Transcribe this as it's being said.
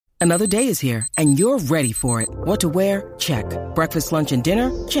Another day is here, and you're ready for it. What to wear? Check. Breakfast, lunch, and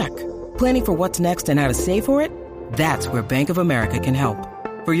dinner? Check. Planning for what's next and how to save for it? That's where Bank of America can help.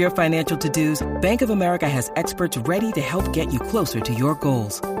 For your financial to-dos, Bank of America has experts ready to help get you closer to your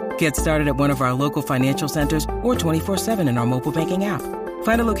goals. Get started at one of our local financial centers or 24/7 in our mobile banking app.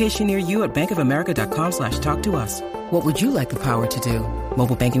 Find a location near you at bankofamerica.com/talktous. What would you like the power to do?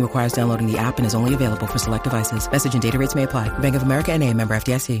 Mobile banking requires downloading the app and is only available for select devices. Message and data rates may apply. Bank of America N.A., member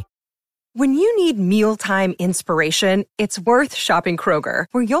FDIC. When you need mealtime inspiration, it's worth shopping Kroger,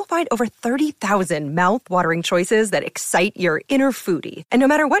 where you'll find over 30,000 mouth-watering choices that excite your inner foodie. And no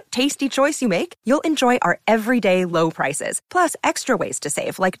matter what tasty choice you make, you'll enjoy our everyday low prices, plus extra ways to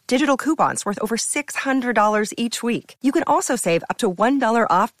save, like digital coupons worth over $600 each week. You can also save up to $1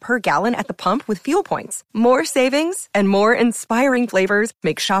 off per gallon at the pump with fuel points. More savings and more inspiring flavors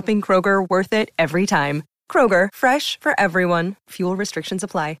make shopping Kroger worth it every time. Kroger, fresh for everyone. Fuel restrictions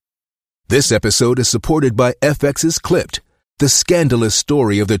apply. This episode is supported by FX's Clipped, the scandalous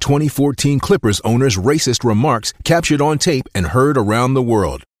story of the 2014 Clippers owner's racist remarks captured on tape and heard around the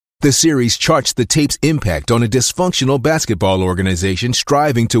world. The series charts the tape's impact on a dysfunctional basketball organization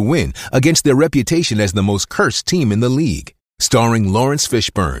striving to win against their reputation as the most cursed team in the league. Starring Lawrence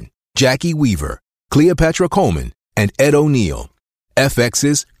Fishburne, Jackie Weaver, Cleopatra Coleman, and Ed O'Neill.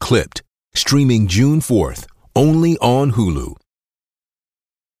 FX's Clipped, streaming June 4th, only on Hulu.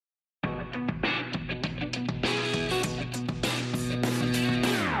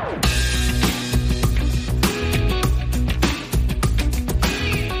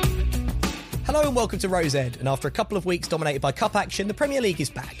 Hello and welcome to Rose Ed, and after a couple of weeks dominated by cup action, the Premier League is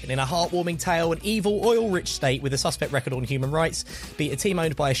back, and in a heartwarming tale, an evil, oil-rich state with a suspect record on human rights beat a team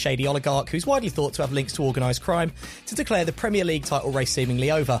owned by a shady oligarch who's widely thought to have links to organised crime to declare the Premier League title race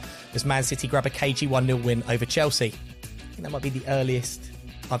seemingly over, as Man City grab a cagey 1-0 win over Chelsea. I think that might be the earliest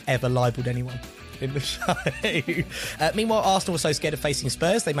I've ever libelled anyone in the show. Meanwhile, Arsenal were so scared of facing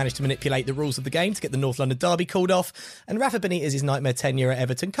Spurs, they managed to manipulate the rules of the game to get the North London derby called off, and Rafa Benitez's nightmare tenure at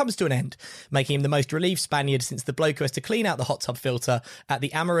Everton comes to an end, making him the most relieved Spaniard since the bloke who has to clean out the hot tub filter at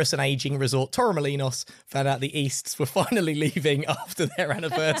the amorous and ageing resort Torremolinos found out the Easts were finally leaving after their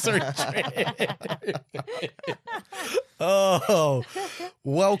anniversary trip. Oh,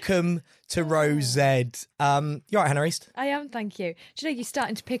 welcome to Rose Ed. You all right, Hannah East? I am, thank you. Do you know, you're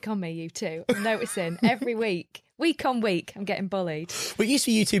starting to pick on me, you two. I'm noticing every week on week, I'm getting bullied. Well, it used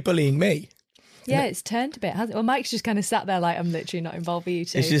to be you two bullying me. Yeah, it's turned a bit, hasn't it? Well, Mike's just kind of sat there like, I'm literally not involved with you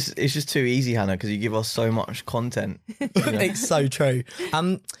two. It's just too easy, Hannah, because you give us so much content. You know? It's so true.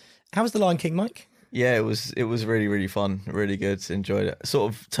 How was The Lion King, Mike? Yeah, it was really, really fun. Really good. Enjoyed it.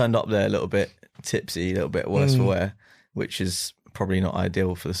 Sort of turned up there a little bit tipsy, a little bit worse for wear, which is probably not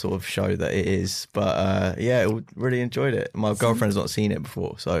ideal for the sort of show that it is. But yeah, really enjoyed it. My girlfriend's not seen it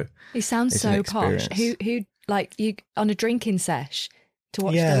before, so he sounds so posh. Who like you on a drinking sesh to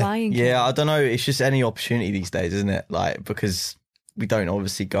watch The Lion King? Yeah, I don't know. It's just any opportunity these days, isn't it? Like, because we don't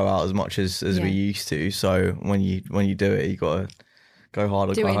obviously go out as much as we used to. So when you do it, you got to go hard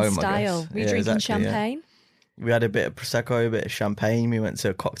or do go it home. in style. I guess. Were you drinking champagne? Yeah. We had a bit of prosecco, a bit of champagne. We went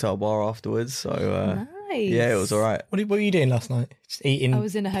to a cocktail bar afterwards. So nice. Yeah, it was all right. What were you doing last night? Just eating. I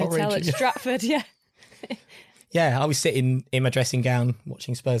was in a hotel at Stratford. Yeah. Yeah, I was sitting in my dressing gown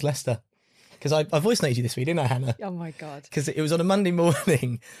watching Spurs Leicester. Because I voice noted you this week, didn't I, Hannah? Oh my God. Because it was on a Monday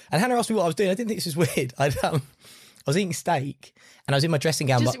morning, and Hannah asked me what I was doing. I didn't think this was weird. I was eating steak, and I was in my dressing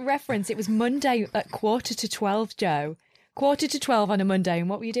gown. Just reference, it was Monday at 11:45, Joe. 11:45 on a Monday, and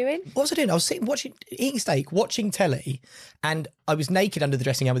what were you doing? What was I doing? I was sitting eating steak, watching telly, and I was naked under the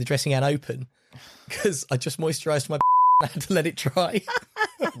dressing gown with the dressing gown open because I just moisturised my I had to let it dry.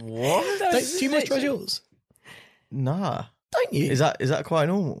 What? Do you moisturise yours? Nah. Don't you? Is that quite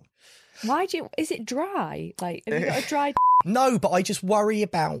normal? Why do you? Is it dry? Like, have you got a dry? No, but I just worry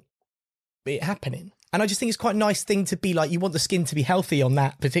about it happening. And I just think it's quite a nice thing to be like, you want the skin to be healthy on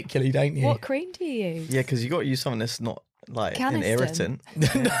that particularly, don't you? What cream do you use? Yeah, because you got to use something that's not like an Caniston. irritant.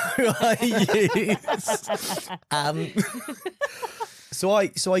 No, I use. So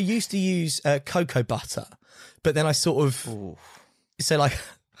I used to use cocoa butter, but then I sort of so like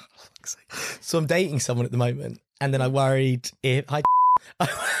so I'm dating someone at the moment, and then I worried if I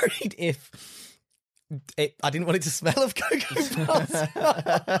didn't want it to smell of cocoa butter.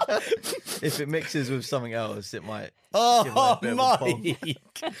 If it mixes with something else, it might. Oh, give it a bit of a pop. Mike!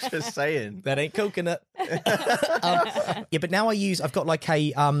 Just saying. That ain't coconut. Yeah, but now I've got like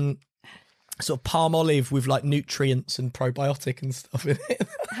a sort of palm olive with like nutrients and probiotic and stuff in it.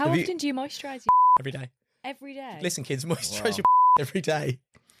 How often do you moisturise Every day. Every day? Listen, kids, moisturise your every day.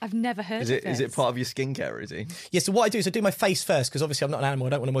 I've never heard Is of it? Is it part of your skincare routine? Yeah, so what I do is I do my face first, because obviously I'm not an animal.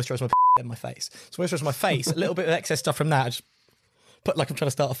 I don't want to moisturise my and my face. So I moisturise my face, a little bit of excess stuff from that. I just put like I'm trying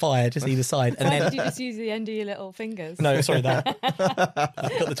to start a fire just either side. And Why then did you just use the end of your little fingers? no, sorry, that.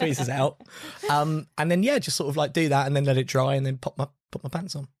 Got the tweezers out. And then, yeah, just sort of like do that and then let it dry and then put my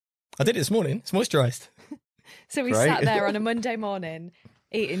pants on. I did it this morning. It's moisturised. So we Great. sat there on a Monday morning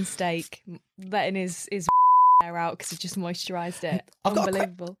eating steak, letting his hair out because he just moisturised it.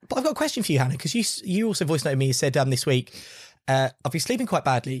 Unbelievable. But I've got a question for you, Hannah, because you also voice noted me. You said this week, I've been sleeping quite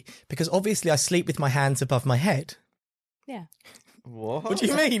badly because obviously I sleep with my hands above my head. Yeah. What do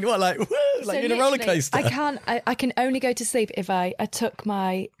you mean? What, like, woo, like you're in a roller literally, coaster? I can only go to sleep if I tuck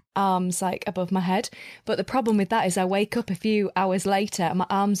my arms like above my head. But the problem with that is I wake up a few hours later and my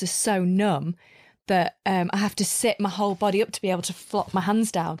arms are so numb that I have to sit my whole body up to be able to flop my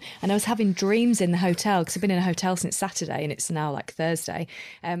hands down. And I was having dreams in the hotel because I've been in a hotel since Saturday and it's now like Thursday.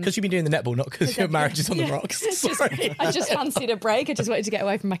 Because you've been doing the netball, not because your marriage is on the rocks. Sorry. I just fancied a break. I just wanted to get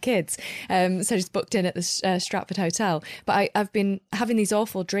away from my kids. So I just booked in at the Stratford Hotel. But I've been having these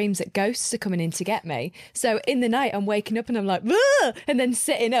awful dreams that ghosts are coming in to get me. So in the night, I'm waking up and I'm like, "Whoa!" And then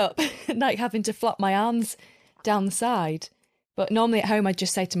sitting up, like having to flop my arms down the side. But normally at home, I'd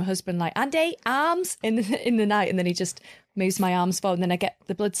just say to my husband, like, Andy, arms, in the night. And then he just moves my arms forward and then I get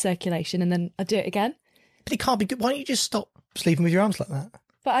the blood circulation and then I do it again. But it can't be good. Why don't you just stop sleeping with your arms like that?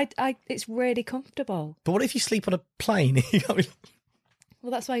 But I it's really comfortable. But what if you sleep on a plane? You can't be... Well,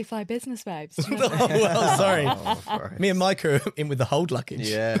 that's why you fly business, babes. Oh, well, sorry. Christ. Me and Mike are in with the hold luggage.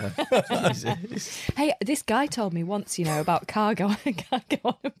 Yeah. Jesus. Hey, this guy told me once, about cargo on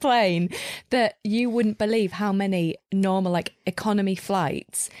a plane, that you wouldn't believe how many normal, like, economy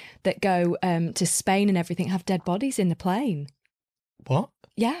flights that go to Spain and everything have dead bodies in the plane. What?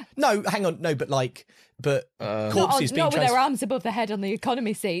 Yeah. No, hang on. No, but corpses being not with their arms above their head on the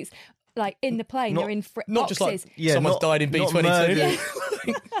economy seats. Like in the plane, they're in not boxes. just like someone's died in B-22.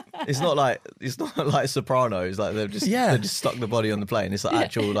 It's not like Sopranos. Like they've just stuck the body on the plane. It's like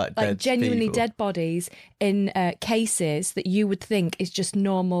actual like dead genuinely people. dead bodies in cases that you would think is just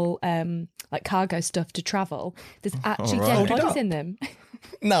normal like cargo stuff to travel. There's actually dead bodies in them.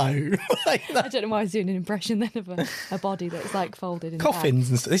 No. I don't know why I was doing an impression then of a body that's like folded in coffins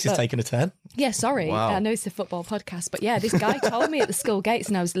and stuff. This is taking a turn. Yeah, sorry. Wow. I know it's a football podcast, but yeah, this guy told me at the school gates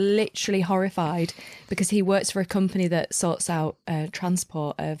and I was literally horrified because he works for a company that sorts out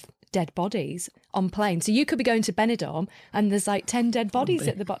transport of dead bodies on planes. So you could be going to Benidorm and there's like 10 dead bodies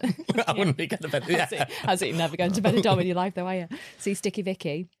at the bottom. I wouldn't be going to bed. Yeah. Absolutely never going to Benidorm in your life though, are you? See Sticky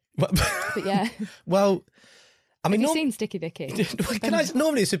Vicky. But yeah. Well, I mean, have you seen Sticky Vicky?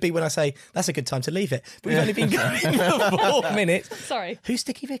 Normally this would be when I say that's a good time to leave it, but we've only been going for 4 minutes. Sorry. Who's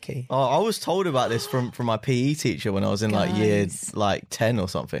Sticky Vicky? Oh, I was told about this from my PE teacher when I was in like year 10 or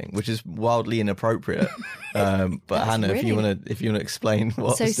something, which is wildly inappropriate. But Hannah, if you want to explain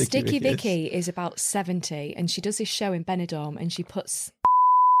what so Sticky Vicky is about 70, and she does this show in Benidorm, and she puts.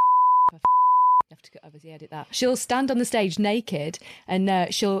 Have to obviously edit that. She'll stand on the stage naked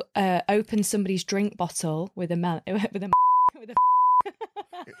and she'll open somebody's drink bottle with a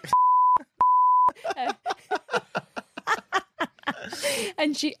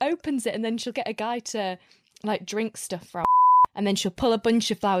and she opens it and then she'll get a guy to like drink stuff from, and then she'll pull a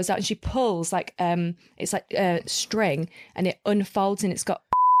bunch of flowers out and she pulls like it's like string and it unfolds and it's got.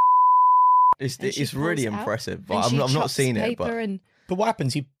 It's really impressive, but I've not seen it. But what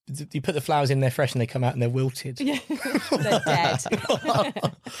happens? You put the flowers in, they're fresh, and they come out and they're wilted. Yeah, they're dead.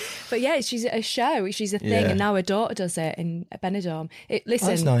 But yeah, she's a show. She's a thing, and now her daughter does it in Benidorm. Listen,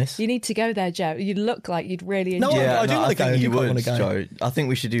 that's nice. You need to go there, Joe. You look like you'd really enjoy it. I do want to go. You would, Joe. I think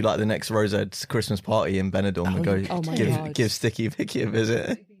we should do like the next Rosehead's Christmas party in Benidorm and go give Sticky Vicky a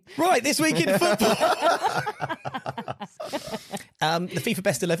visit. Right, this week in football. The FIFA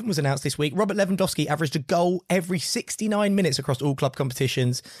Best 11 was announced this week. Robert Lewandowski averaged a goal every 69 minutes across all club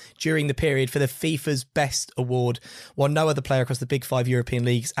competitions during the period for the FIFA's Best Award, while no other player across the Big Five European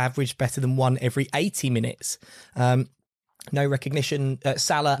leagues averaged better than one every 80 minutes. No recognition.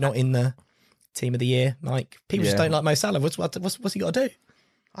 Salah not in the team of the year. Like, people just don't like Mo Salah. What's he got to do?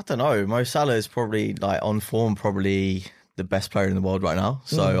 I don't know. Mo Salah is probably like on form, probably the best player in the world right now.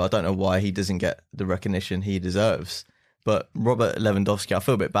 So I don't know why he doesn't get the recognition he deserves. But Robert Lewandowski, I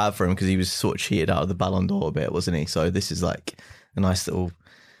feel a bit bad for him because he was sort of cheated out of the Ballon d'Or a bit, wasn't he? So this is like a nice little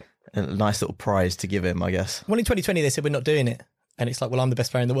prize to give him, I guess. Well, in 2020 they said we're not doing it. And it's like, well, I'm the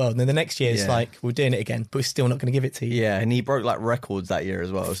best player in the world. And then the next year, it's like, we're doing it again, but we're still not going to give it to you. Yeah, and he broke like records that year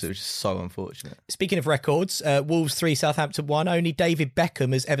as well, so it was just so unfortunate. Speaking of records, Wolves 3, Southampton 1. Only David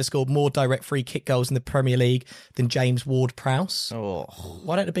Beckham has ever scored more direct free kick goals in the Premier League than James Ward-Prowse. Oh.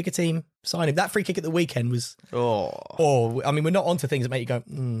 Why don't a bigger team sign him? That free kick at the weekend was... Oh. I mean, we're not onto things that make you go,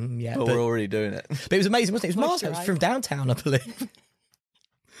 yeah. But we're already doing it. But it was amazing, wasn't it? It was Mars from downtown, I believe.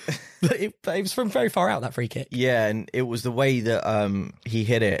 But it was from very far out, that free kick. Yeah, and it was the way that he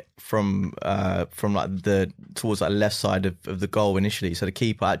hit it from like towards like left side of the goal initially. So the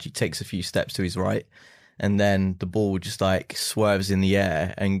keeper actually takes a few steps to his right, and then the ball just like swerves in the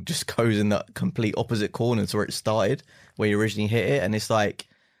air and just goes in the complete opposite corner to where it started, where you originally hit it. And it's like,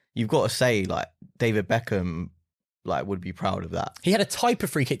 you've got to say, like, David Beckham like would be proud of that. He had a type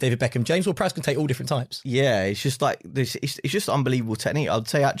of free kick, David Beckham. James Ward-Prowse can take all different types. Yeah, it's just like this. It's just unbelievable technique. I'd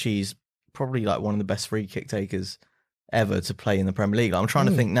say actually he's probably like one of the best free kick takers ever to play in the Premier League. I'm trying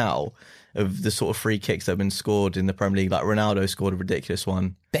to think now of the sort of free kicks that have been scored in the Premier League. Like Ronaldo scored a ridiculous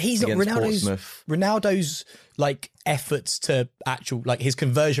one. But he's not Portsmouth. Ronaldo's like efforts to actual, like, his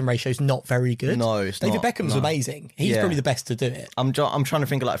conversion ratio is not very good. No, it's David not. Beckham's amazing. He's probably the best to do it. I'm trying to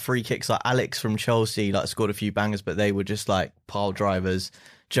think of like free kicks. Like Alex from Chelsea like scored a few bangers, but they were just like pile drivers.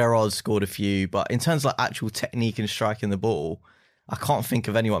 Gerrard scored a few, but in terms of like actual technique and striking the ball, I can't think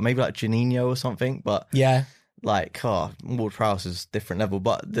of anyone. Maybe like Juninho or something, but yeah. Like, Ward-Prowse is different level.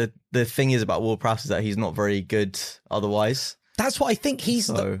 But the thing is about Ward-Prowse is that he's not very good otherwise. That's what I think he's...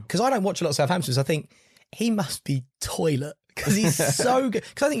 Because I don't watch a lot of Southampton, so I think he must be toilet because he's so good.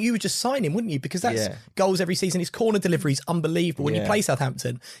 Because I think you would just sign him, wouldn't you? Because that's goals every season. His corner delivery is unbelievable. When you play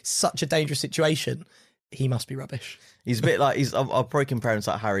Southampton, such a dangerous situation. He must be rubbish. He's a bit like I've broken parents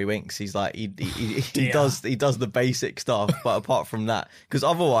like Harry Winks. He's like he does the basic stuff, but apart from that, because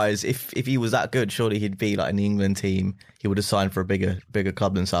otherwise, if he was that good, surely he'd be like in the England team. He would have signed for a bigger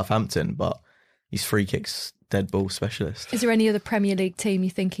club than Southampton. But he's free kicks dead ball specialist. Is there any other Premier League team you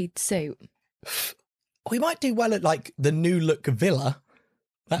think he'd suit? We might do well at like the new look Villa.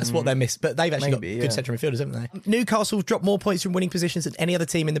 That's what they're missing. But they've actually got good central midfielders, haven't they? Newcastle have dropped more points from winning positions than any other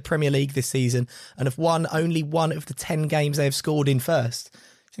team in the Premier League this season and have won only one of the 10 games they have scored in first. Do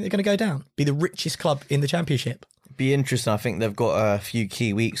you think they're going to go down? Be the richest club in the Championship? Be interesting. I think they've got a few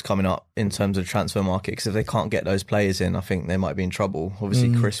key weeks coming up in terms of transfer market, because if they can't get those players in, I think they might be in trouble.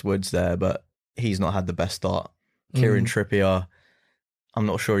 Obviously, Chris Wood's there, but he's not had the best start. Kieran Trippier, I'm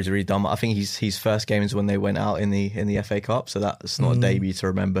not sure he's really done. I think his first game is when they went out in the FA Cup, so that's not a debut to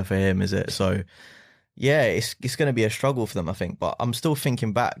remember for him, is it? So, yeah, it's going to be a struggle for them, I think. But I'm still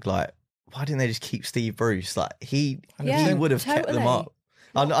thinking back, like, why didn't they just keep Steve Bruce? Like, he would have kept them up.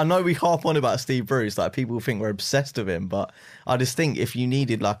 I know we harp on about Steve Bruce, like people think we're obsessed with him, but I just think if you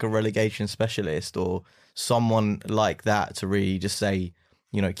needed like a relegation specialist or someone like that to really just say,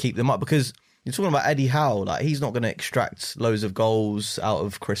 you know, keep them up, because you're talking about Eddie Howe, like he's not going to extract loads of goals out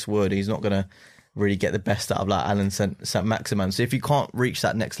of Chris Wood. He's not going to really get the best out of like Alan Saint-Maximin. So if you can't reach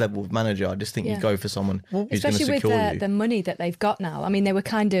that next level of manager, I just think you go for someone who's going to secure you. Especially with the money that they've got now. I mean, they were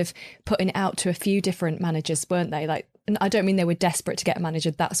kind of putting it out to a few different managers, weren't they? Like, and I don't mean they were desperate to get a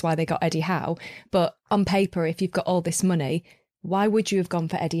manager. That's why they got Eddie Howe. But on paper, if you've got all this money, why would you have gone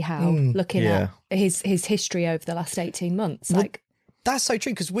for Eddie Howe? Looking at his history over the last 18 months, like. That's so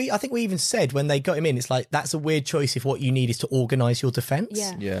true, because I think we even said when they got him in, it's like, that's a weird choice if what you need is to organise your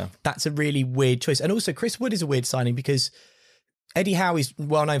defence. Yeah. That's a really weird choice. And also, Chris Wood is a weird signing because Eddie Howe is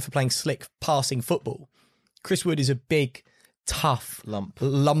well known for playing slick passing football. Chris Wood is a big, tough,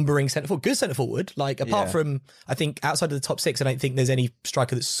 lumbering centre forward. Good centre forward. Like, apart from, I think, outside of the top six, I don't think there's any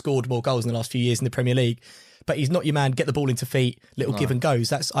striker that's scored more goals in the last few years in the Premier League. But he's not your man, get the ball into feet, little give and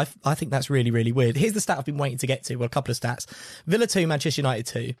goes. I think that's really, really weird. Here's the stat I've been waiting to get to. Well, a couple of stats. Villa 2, Manchester United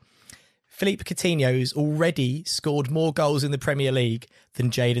 2. Philippe Coutinho's already scored more goals in the Premier League than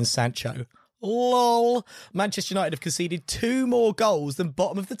Jadon Sancho. Lol. Manchester United have conceded 2 more goals than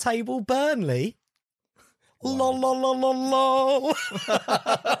bottom of the table Burnley. Wow. Lol, lol, lol, lol, lol.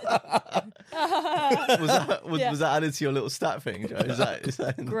 Was that added to your little stat thing, Joe? Is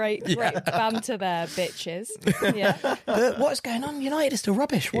that... Great banter there, bitches. Yeah. But what's going on? United are still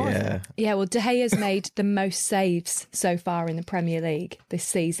rubbish. Why? Yeah, well, De Gea's made the most saves so far in the Premier League this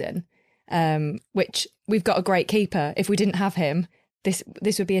season, which we've got a great keeper. If we didn't have him, this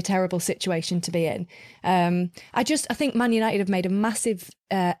would be a terrible situation to be in. I think Man United have made a massive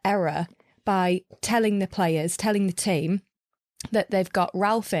error by telling the team that they've got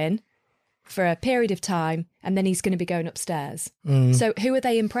Ralph in for a period of time and then he's going to be going upstairs. So who are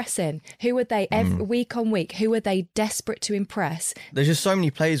they impressing? Who are they week on week? Who are they desperate to impress? There's just so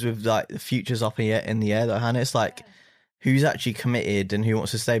many players with like the futures up in the air though, Hannah. It's like who's actually committed and who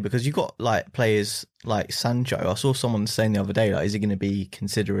wants to stay, because you've got like players like Sancho. I saw someone saying the other day, like, is he going to be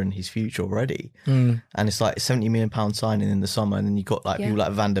considering his future already? And it's like £70 million signing in the summer, and then you got like people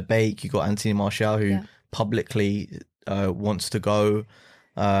like Van der Beek, you got Anthony Martial who publicly wants to go.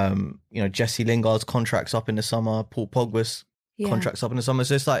 Jesse Lingard's contract's up in the summer, Paul Pogba's contract's up in the summer.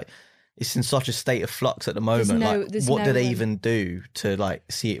 So it's like, it's in such a state of flux at the moment. What do they even do to like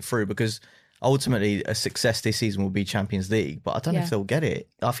see it through? Because ultimately a success this season will be Champions League, but I don't know if they'll get it.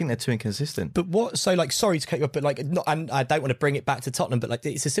 I think they're too inconsistent. But sorry to cut you off, but like, not, and I don't want to bring it back to Tottenham, but like,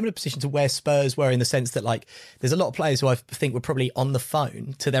 it's a similar position to where Spurs were, in the sense that like, there's a lot of players who I think were probably on the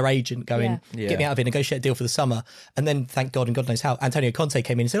phone to their agent going, get me out of here, negotiate a deal for the summer. And then thank God, and God knows how, Antonio Conte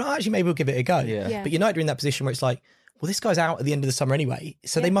came in and said, actually, maybe we'll give it a go. But United are in that position where it's like, well, this guy's out at the end of the summer anyway,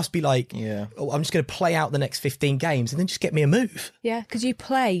 so they must be like, I'm just going to play out the next 15 games and then just get me a move. Yeah, because you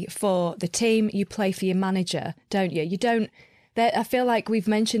play for the team, you play for your manager, don't you? You don't... I feel like we've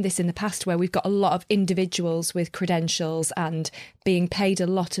mentioned this in the past, where we've got a lot of individuals with credentials and being paid a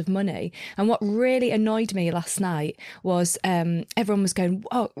lot of money. And what really annoyed me last night was everyone was going,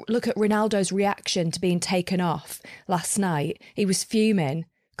 oh, look at Ronaldo's reaction to being taken off last night. He was fuming.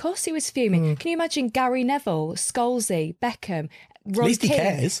 Of course he was fuming. Can you imagine Gary Neville, Scholesy, Beckham, Ron At least King, he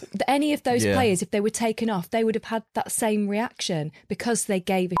cares. any of those players, if they were taken off, they would have had that same reaction because they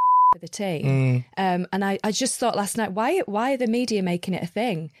gave a for the team. And I just thought last night, why are the media making it a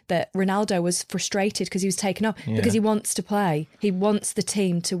thing that Ronaldo was frustrated because he was taken off? Because he wants to play. He wants the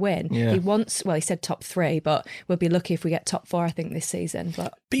team to win. He wants, well, he said top 3, but we'll be lucky if we get top 4, I think, this season.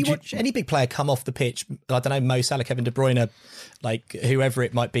 But you watch any big player come off the pitch, I don't know, Mo Salah, Kevin De Bruyne, like whoever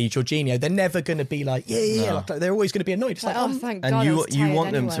it might be, Jorginho, they're never going to be like, like, they're always going to be annoyed. It's like, oh, thank and God. you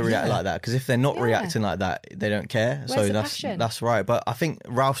want them to react like that, because if they're not reacting like that, they don't care. Where's the So passion? that's right. But I think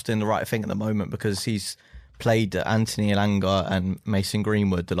Ralph's doing the right thing at the moment, because he's played Anthony Elanga and Mason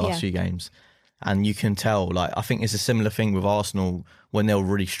Greenwood the last few games, and you can tell, like, I think it's a similar thing with Arsenal when they were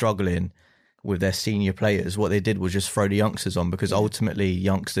really struggling with their senior players. What they did was just throw the youngsters on, because ultimately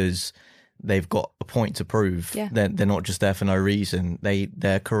youngsters, they've got a point to prove. They're not just there for no reason.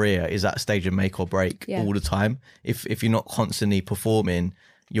 Their career is at a stage of make or break all the time. If you're not constantly performing,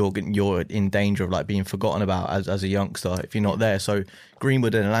 you're in danger of like being forgotten about as a youngster if you're not there. So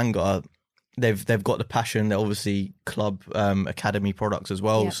Greenwood and Elanga, they've got the passion. They're obviously club academy products as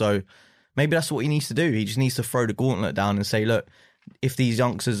well. So maybe that's what he needs to do. He just needs to throw the gauntlet down and say, look, if these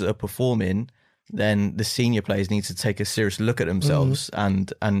youngsters are performing, then the senior players need to take a serious look at themselves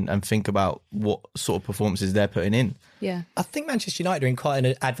and think about what sort of performances they're putting in. Yeah. I think Manchester United are in quite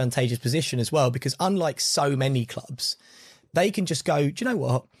an advantageous position as well, because unlike so many clubs, they can just go, do you know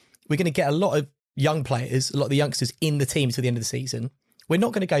what? We're going to get a lot of young players, a lot of the youngsters in the team till the end of the season. We're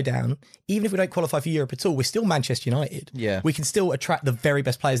not going to go down. Even if we don't qualify for Europe at all, we're still Manchester United. Yeah. We can still attract the very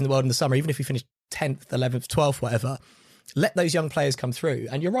best players in the world in the summer, even if we finish 10th, 11th, 12th, whatever. Let those young players come through.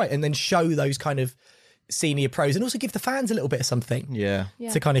 And you're right. And then show those kind of senior pros, and also give the fans a little bit of something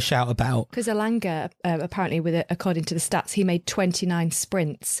to kind of shout about. Because Elanga, apparently, according to the stats, he made 29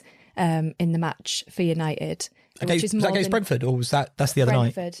 sprints in the match for United. Which is more against Brentford, or was that's the other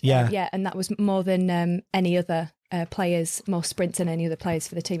Brentford, night? Yeah, and that was more than any other players, more sprints than any other players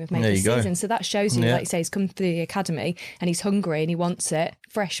for the team have made this season. So that shows you, like you say, he's come through the academy and he's hungry and he wants it.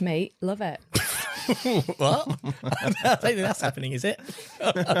 Fresh meat, love it. What? I don't think that's happening, is it?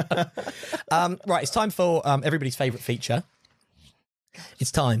 Right, it's time for everybody's favourite feature.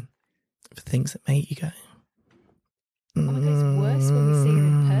 It's time for things that make you go. Oh my God, it's worse when we see her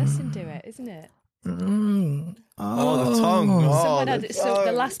in person do it, isn't it? The tongue. So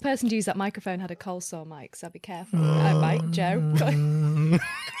the last person to use that microphone had a cold sore mic, so be careful. Mike, Joe.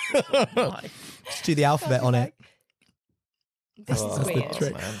 Just do the alphabet on it. This is weird.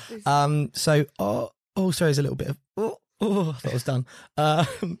 Trick. So, sorry, there's a little bit of. I thought I was done.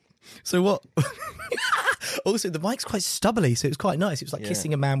 So what? Also, the mic's quite stubbly, so it was quite nice. It was like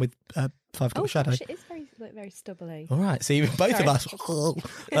kissing a man with 5 o'clock shadow. Gosh, it is very stubbly. All right, so both of us.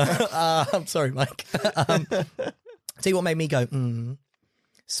 I'm sorry, Mike. Tell you what made me go,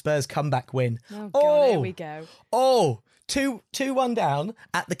 Spurs comeback win. Oh, God, here we go. 2-1 down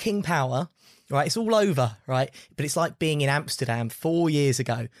at the King Power. Right, it's all over, right? But it's like being in Amsterdam 4 years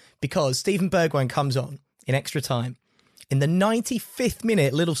ago, because Steven Bergwijn comes on in extra time. In the 95th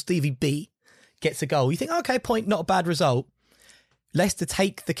minute, little Stevie B gets a goal. You think, okay, point, not a bad result. Leicester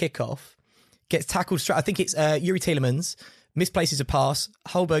take the kickoff, gets tackled straight. I think it's Yuri Tielemans, misplaces a pass.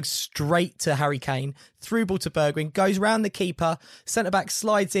 Holberg straight to Harry Kane, through ball to Bergwijn, goes round the keeper, centre-back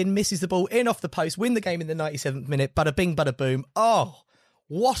slides in, misses the ball, in off the post, win the game in the 97th minute, bada bing, bada boom. Oh,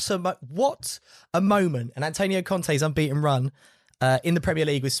 What a moment. And Antonio Conte's unbeaten run in the Premier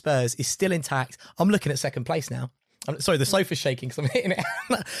League with Spurs is still intact. I'm looking at second place now. Sorry, the sofa's shaking because I'm hitting it.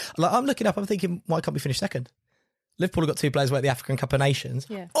 I'm looking up, I'm thinking, why can't we finish second? Liverpool have got 2 players away at the African Cup of Nations.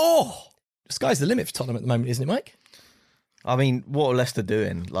 Yeah. Oh, the sky's the limit for Tottenham at the moment, isn't it, Mike? I mean, what are Leicester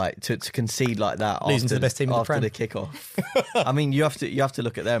doing? Like to concede like that Losing after to the best team in the after Prem. the kickoff. I mean, you have to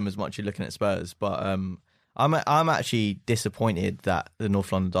look at them as much as you're looking at Spurs. But I'm actually disappointed that the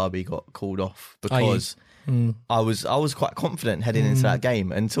North London derby got called off because I was quite confident heading into that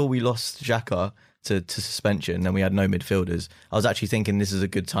game until we lost Xhaka to suspension and we had no midfielders. I was actually thinking this is a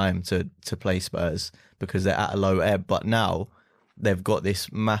good time to play Spurs because they're at a low ebb. But now they've got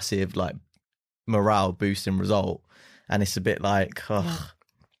this massive like morale boosting result. And it's a bit like,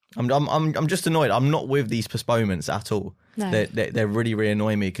 I'm just annoyed. I'm not with these postponements at all. No. They're really, really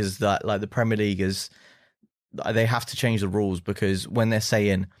annoying me because that like the Premier League they have to change the rules because when they're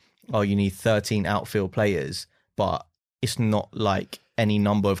saying, oh, you need 13 outfield players, but it's not like any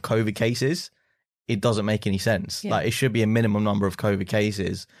number of COVID cases, it doesn't make any sense. Yeah. Like it should be a minimum number of COVID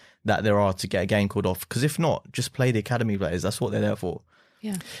cases that there are to get a game called off. Because if not, just play the academy players. That's what they're there for.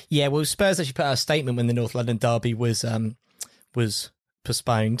 Yeah, well, Spurs actually put out a statement when the North London derby was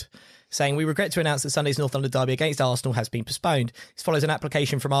postponed, saying, we regret to announce that Sunday's North London derby against Arsenal has been postponed. This follows an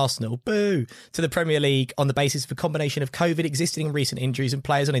application from Arsenal, to the Premier League on the basis of a combination of COVID, existing recent injuries and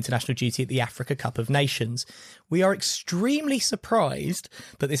players on international duty at the Africa Cup of Nations. We are extremely surprised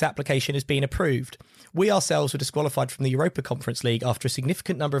that this application has been approved. We ourselves were disqualified from the Europa Conference League after a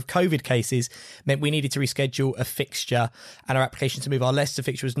significant number of COVID cases meant we needed to reschedule a fixture and our application to move our Leicester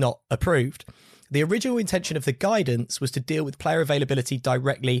fixture was not approved. The original intention of the guidance was to deal with player availability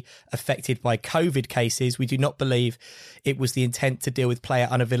directly affected by COVID cases. We do not believe it was the intent to deal with player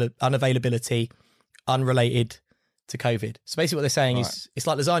unavailability unrelated to COVID. So basically what they're saying is it's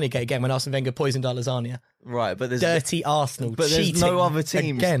like lasagna gate again when Arsene Wenger poisoned our lasagna. Right, but there's dirty Arsenal. But there's no other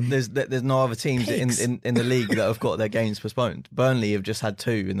teams. Again. There's no other teams in the league that have got their games postponed. Burnley have just had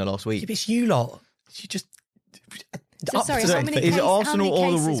 2 in the last week. Yeah, but it's you lot. You just. So sorry, how many Is it Arsenal how many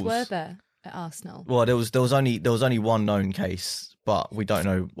or the cases rules? were there at Arsenal? Well, there was only one known case, but we don't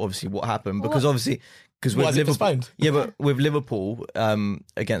know obviously what happened because obviously because with Liverpool, postponed? Yeah, but with Liverpool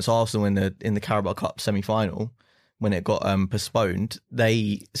against Arsenal in the Carabao Cup semi-final when it got postponed,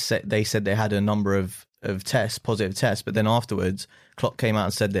 they said they had a number of positive tests, but then afterwards Klopp came out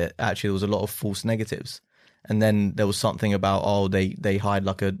and said that actually there was a lot of false negatives. And then there was something about they hired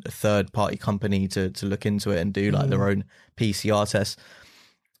like a third party company to look into it and do like their own PCR tests.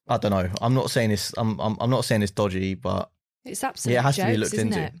 I don't know. I'm not saying this. I'm not saying it's dodgy, but It's absolutely it has to be jokes, looked isn't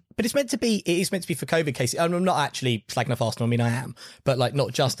into. it? But it is meant to be for COVID cases. I'm not actually slagging off Arsenal. I mean, I am, but like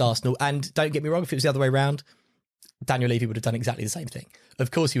not just Arsenal. And don't get me wrong, if it was the other way around, Daniel Levy would have done exactly the same thing. Of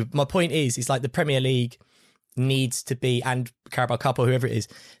course, my point is like the Premier League needs to be, and Carabao Cup or whoever it is,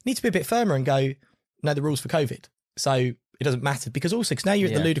 needs to be a bit firmer and go, no, the rules for COVID. So it doesn't matter because now you're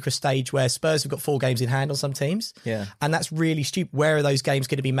at the ludicrous stage where Spurs have got 4 games in hand on some teams. Yeah. And that's really stupid. Where are those games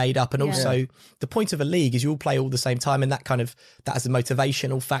going to be made up? And also the point of a league is you all play all the same time. And that has a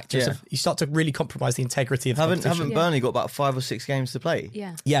motivational factor. Yeah. So you start to really compromise the integrity of the competition. Haven't Burnley got about 5 or 6 games to play?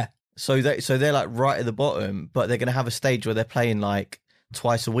 Yeah. Yeah. So they're like right at the bottom, but they're going to have a stage where they're playing like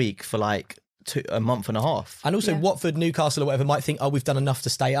twice a week for like a month and a half. And also Watford, Newcastle or whatever might think, we've done enough to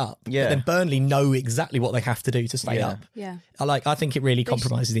stay up. Yeah. But then Burnley know exactly what they have to do to stay up. Yeah. I think it really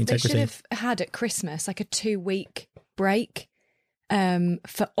compromises the integrity. They should have had at Christmas like a 2-week break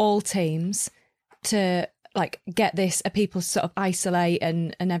for all teams to like get this, people sort of isolate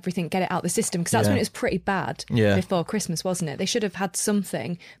and everything, get it out the system, because that's when it was pretty bad before Christmas, wasn't it? They should have had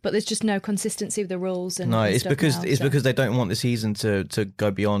something, but there's just no consistency with the rules. And no, and it's stuff because now, because they don't want the season to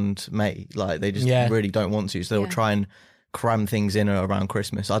go beyond May. Like they just really don't want to, so they'll try and cram things in around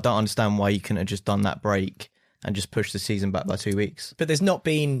Christmas. I don't understand why you couldn't have just done that break and just push the season back by 2 weeks. But there's not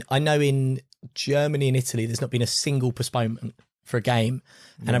been, I know in Germany and Italy, there's not been a single postponement for a game.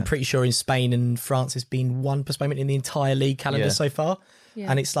 And I'm pretty sure in Spain and France, there's been 1 postponement in the entire league calendar so far. Yeah.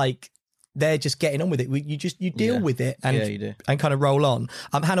 And it's like, they're just getting on with it. You deal with it and, you do. and kind of roll on.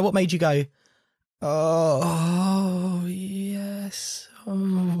 Hannah, what made you go, oh, yes,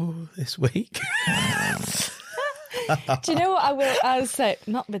 this week? Do you know what I'll say?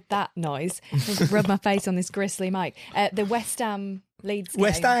 Not with that noise. I'll rub my face on this gristly mic. The West Ham Leeds game.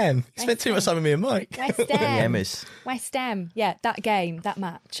 West Ham. You spent too much time with me and Mike. West Ham. Emmys. West Ham. Yeah, that game, that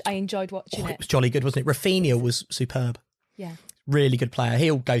match. I enjoyed watching It was jolly good, wasn't it? Rafinha was superb. Yeah. Really good player.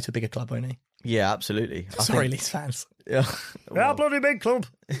 He'll go to a bigger club, won't he? Yeah, absolutely. Sorry, Leeds fans. Yeah. Our bloody big club.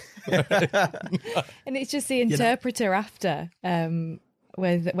 And it's just the interpreter after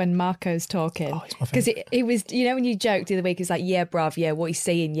when Marco's talking, Oh, it's my because favourite. it was, you know, when you joked the other week, it's like, yeah, bruv, yeah, what he's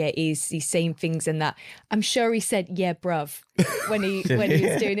saying, yeah, he's saying things and that. I'm sure he said, yeah, bruv, when he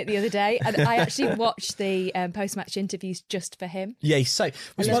was doing it the other day, and I actually watched the post-match interviews just for him. Yeah, he's so... I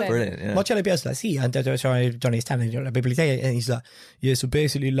love it. Brilliant, yeah. Marcello Bielsa, like, see, and Johnny is telling and he's like, yeah, so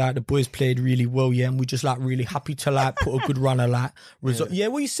basically, like, the boys played really well, yeah, and we're just, like, really happy to, like, put a good run, like, result. Yeah,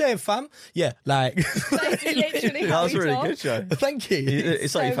 what are you saying, fam? Yeah, like... That's literally That how was he a really talked. good show. Thank you.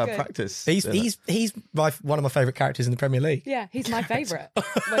 It's like So you've had good. practice. He's one of my favourite characters in the Premier League. Yeah, he's my favourite.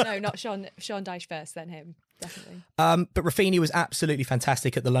 Well, no, not Sean Dyche first, then him, definitely. But Rafinha was absolutely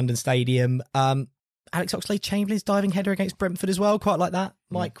fantastic at the London Stadium. Alex Oxlade-Chamberlain's diving header against Brentford as well, quite like that.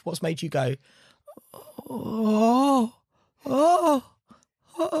 Mike, what's made you go, oh,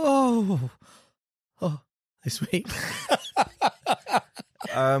 this week?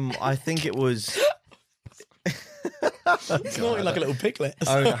 I think it was. Snorting like a little piglet.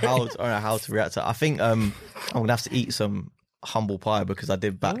 I don't know how to react to it. I think I'm gonna have to eat some humble pie because I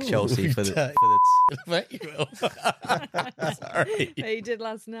did back Chelsea for the Bet you will. Sorry. That he did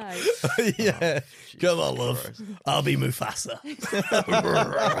last night. Yeah. Come on, love. I'll be Mufasa.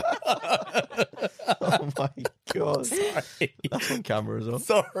 Oh my god, Sorry. that's on camera as well.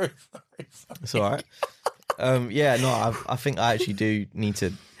 Sorry. It's all right. Yeah, no, I think I actually do need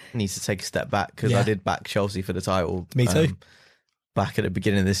to take a step back because Yeah. I did back Chelsea for the title. Me too. Back at the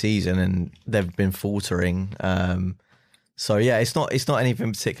beginning of the season, and they've been faltering. So yeah, it's not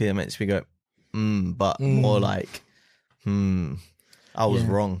anything particularly that makes me go, but more like, I was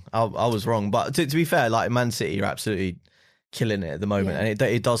wrong. I was wrong. But to be fair, like Man City are absolutely killing it at the moment, Yeah. and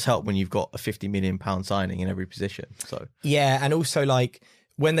it does help when you've got a £50 million signing in every position. So Yeah, and also like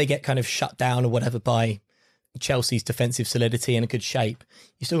when they get kind of shut down or whatever by Chelsea's defensive solidity and a good shape,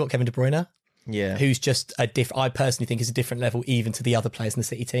 you still got Kevin De Bruyne, yeah, who's just I personally think is a different level even to the other players in the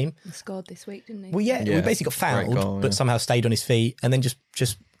City team. He scored this week, didn't he? Well, yeah, we Yeah. basically got fouled, Great goal, but yeah. somehow stayed on his feet and then just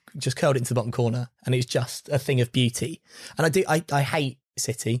curled it into the bottom corner, and it's just a thing of beauty. And I hate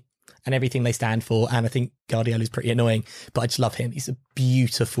City and everything they stand for, and I think Guardiola's pretty annoying, but I just love him. He's a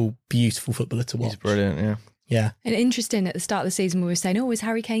beautiful, beautiful footballer to watch. he's brilliant. Yeah, Yeah. And interesting, at the start of the season, we were saying, oh, is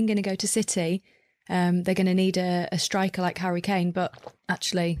Harry Kane going to go to City? They're going to need a striker like Harry Kane, but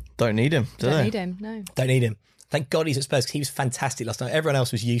actually don't need him. Do don't they? need him, no. Don't need him. Thank God he's at Spurs because he was fantastic last night. Everyone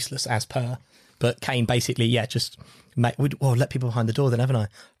else was useless as per. But Kane basically, just let people behind the door then, haven't I?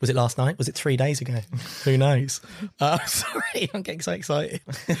 Was it last night? Was it 3 days ago? Who knows? Sorry, I'm getting so excited.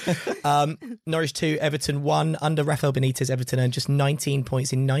 Norwich 2, Everton 1. Under Rafael Benitez, Everton earned just 19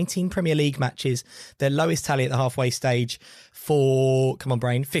 points in 19 Premier League matches. Their lowest tally at the halfway stage for,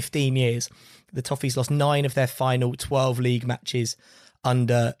 15 years. The Toffees lost 9 of their final 12 league matches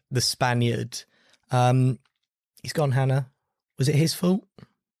under the Spaniard. He's gone, Hannah. Was it his fault?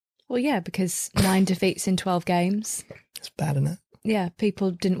 Well, yeah, because 9 defeats in 12 games. It's bad, isn't it? Yeah,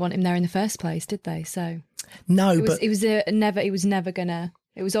 people didn't want him there in the first place, did they? So No, it was, but it was never gonna.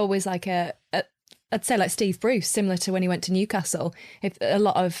 It was always like I'd say like Steve Bruce, similar to when he went to Newcastle. If a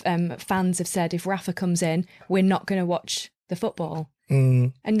lot of fans have said, if Rafa comes in, we're not going to watch the football,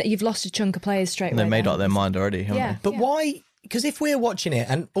 and you've lost a chunk of players straight away. They made then. up their mind already, haven't Yeah. they? but why? Because if we're watching it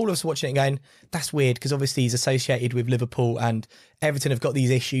and all of us are watching it going, that's weird because obviously he's associated with Liverpool and Everton have got these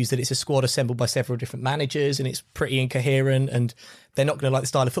issues that it's a squad assembled by several different managers and it's pretty incoherent and they're not going to like the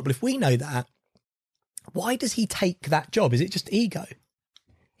style of football. If we know that, why does he take that job? Is it just ego?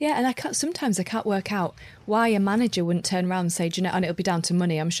 Yeah, and sometimes I can't work out why a manager wouldn't turn around and say, do you know, and it'll be down to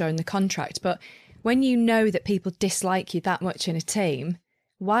money, I'm sure, in the contract. But when you know that people dislike you that much in a team,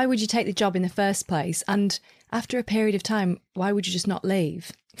 why would you take the job in the first place? And after a period of time, why would you just not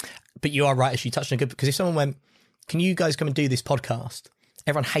leave? But you are right, as you touched on good, because if someone went, can you guys come and do this podcast?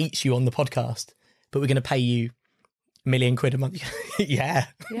 Everyone hates you on the podcast, but we're going to pay you £1 million a month. yeah.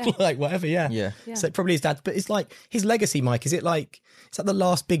 Like whatever, yeah. Yeah. So it probably his dad, but it's like his legacy, Mike, is that the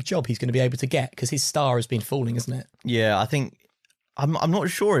last big job he's going to be able to get? Because his star has been falling, isn't it? Yeah, I think I'm not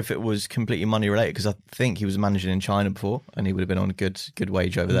sure if it was completely money related because I think he was managing in China before and he would have been on a good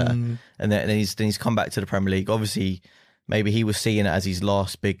wage over there. And then he's come back to the Premier League. Obviously, maybe he was seeing it as his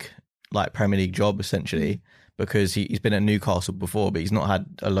last big like Premier League job essentially because he's been at Newcastle before, but he's not had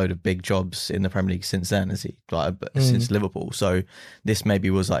a load of big jobs in the Premier League since then, has he? Like since Liverpool. So this maybe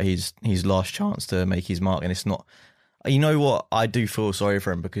was like his last chance to make his mark. And it's not. You know what? I do feel sorry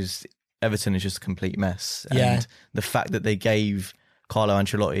for him because Everton is just a complete mess. Yeah. And the fact that they gave Carlo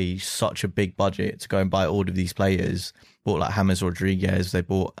Ancelotti such a big budget to go and buy all of these players, bought like James Rodriguez, they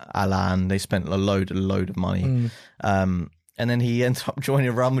bought Alan, they spent a load of money. And then he ended up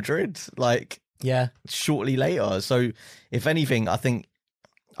joining Real Madrid like Yeah. shortly later. So if anything, I think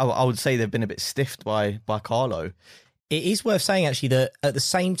I would say they've been a bit stiffed by Carlo. It is worth saying, actually, that at the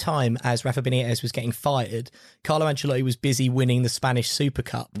same time as Rafa Benitez was getting fired, Carlo Ancelotti was busy winning the Spanish Super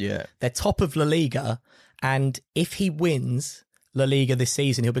Cup. Yeah. They're top of La Liga, and if he wins La Liga this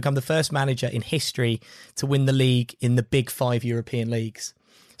season, he'll become the first manager in history to win the league in the big 5 European leagues.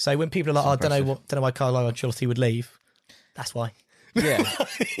 So when people are like, I don't know why Carlo Ancelotti would leave, that's why. Yeah,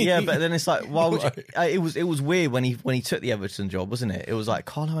 yeah, but then it's like, why would you? It was weird when he took the Everton job, wasn't it? It was like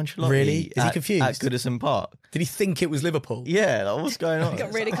Carlo Ancelotti. Really? Is he confused? At Goodison Park? Did he think it was Liverpool? Yeah, like, what's going on? I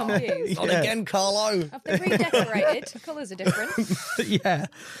got really confused. Not again, Carlo. Have they redecorated? The colours are different. Yeah.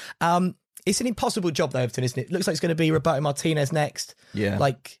 It's an impossible job, though, Everton, isn't it? It looks like it's going to be Roberto Martinez next. Yeah.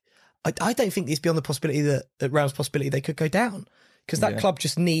 Like, I don't think it's beyond the possibility that Realm's possibility they could go down. Because that club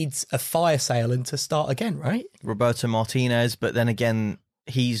just needs a fire sale and to start again, right? Roberto Martinez, but then again,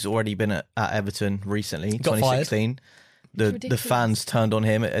 he's already been at Everton recently, Got 2016. The ridiculous. fans turned on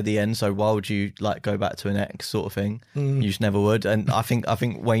him at the end, so why would you like go back to an ex sort of thing? You just never would. And I think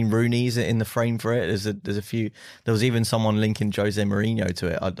Wayne Rooney's in the frame for it. There's a few. There was even someone linking Jose Mourinho to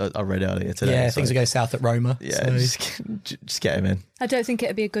it. I read earlier today. Yeah, things will go south at Roma. Yeah, so. just get him in. I don't think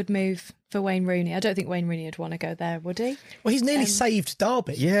it'd be a good move for Wayne Rooney. I don't think Wayne Rooney would want to go there, would he? Well, he's nearly saved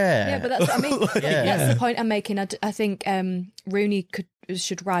Derby. Yeah, Yeah, but that's the point I'm making. I think Rooney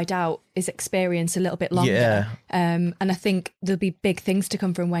should ride out his experience a little bit longer. Yeah. And I think there'll be big things to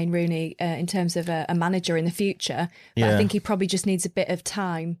come from Wayne Rooney in terms of a manager in the future. But I think he probably just needs a bit of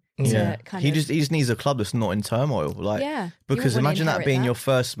time to kind he of... just needs a club that's not in turmoil. Like, Yeah, you because wouldn't wanna imagine that inherit being that. your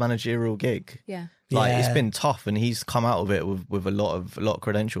first managerial gig. Yeah. Like, it's Yeah. been tough, and he's come out of it with a lot of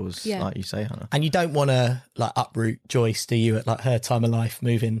credentials, Yeah. like you say, Hannah. And you don't want to like uproot Joyce, do you, at like her time of life,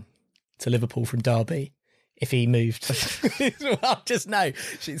 moving to Liverpool from Derby? If he moved, well, just know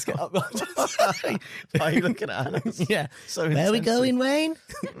she's got. Why are you looking at Hannah? Yeah. So Where are we intensely. going, Wayne?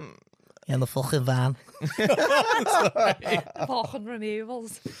 In the fucking van. Falcon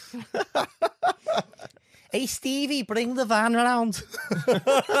removals. Hey, Stevie, bring the van round.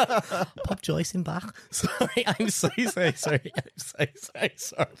 Pop Joyce in back. Sorry, I'm so sorry. I'm so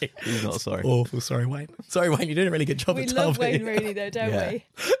sorry. He's not sorry. Awful. Sorry, Wayne. Sorry, Wayne. You're doing a really good job We at love Derby. Wayne Rooney though, don't Yeah. we?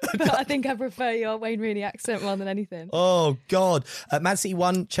 But I think I prefer your Wayne Rooney accent more than anything. Oh, God. Man City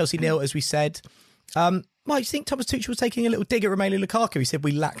 1, Chelsea 0, as we said. Mike, do you think Thomas Tuchel was taking a little dig at Romelu Lukaku? He said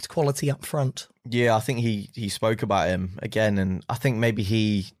we lacked quality up front. Yeah, I think he spoke about him again, and I think maybe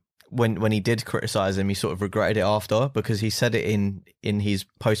he, when he did criticise him, he sort of regretted it after, because he said it in his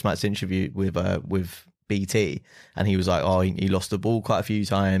post-match interview with BT, and he was like, oh, he lost the ball quite a few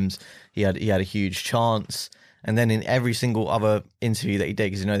times. He had a huge chance, and then in every single other interview that he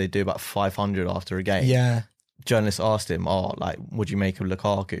did, because they do about 500 after a game. Yeah. Journalists asked him, what'd you make of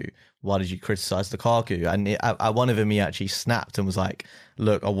Lukaku? Why did you criticise Lukaku? And at one of them, he actually snapped and was like,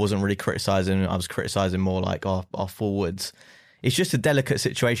 look, I wasn't really criticising him. I was criticising more like our forwards. It's just a delicate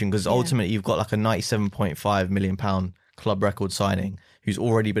situation, because ultimately you've got like a £97.5 million club record signing who's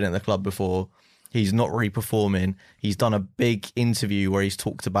already been at the club before. He's not really performing. He's done a big interview where he's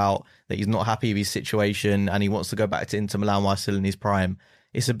talked about that he's not happy with his situation and he wants to go back to Inter Milan while still in his prime.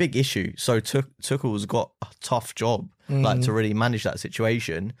 It's a big issue. So Tuchel's got a tough job, like, to really manage that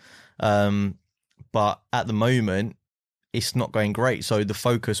situation. But at the moment, it's not going great. So the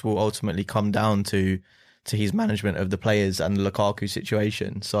focus will ultimately come down to his management of the players and the Lukaku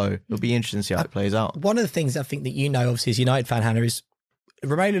situation. So it'll be interesting to see how it plays out. One of the things I think that you know, obviously, as a United fan, Hannah, is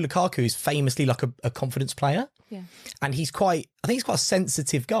Romelu Lukaku is famously like a confidence player. Yeah. And he's quite a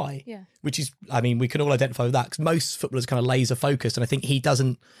sensitive guy. Yeah. Which is, I mean, we can all identify with that, because most footballers kind of laser focused, and I think he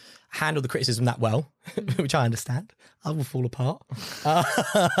doesn't handle the criticism that well, which I understand. I will fall apart.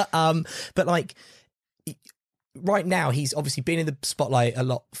 But like, right now, he's obviously been in the spotlight a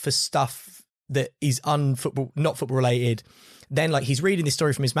lot for stuff that is not football related. Then, like, he's reading this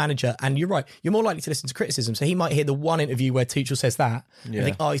story from his manager, and you're right, you're more likely to listen to criticism. So he might hear the one interview where Tuchel says that and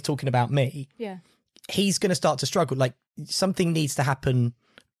think, oh, he's talking about me. Yeah. He's going to start to struggle. Like, something needs to happen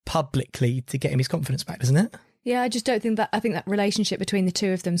publicly to get him his confidence back, doesn't it? Yeah, I just don't think that. I think that relationship between the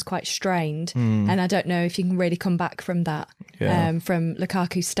two of them is quite strained, and I don't know if you can really come back from that. From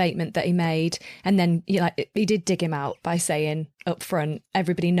Lukaku's statement that he made, and then he did dig him out by saying up front,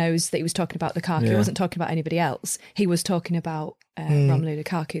 everybody knows that he was talking about Lukaku. He wasn't talking about anybody else. He was talking about Romelu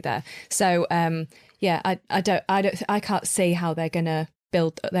Lukaku there. So I can't see how they're going to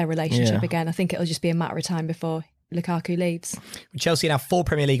build their relationship again. I think it'll just be a matter of time before Lukaku leaves. Chelsea now 4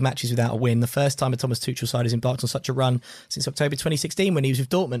 Premier League matches without a win. The first time a Thomas Tuchel side has embarked on such a run since October 2016 when he was with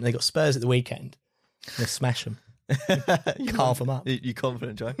Dortmund and they got Spurs at the weekend. They'll smash them. Carve them up. You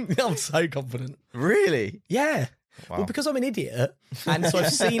confident, Joe? I'm so confident. Really? Yeah. Well, because I'm an idiot, and so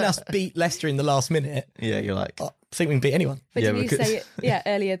I've seen us beat Leicester in the last minute. Yeah, you're like, I think we can beat anyone. But Yeah, did you because- say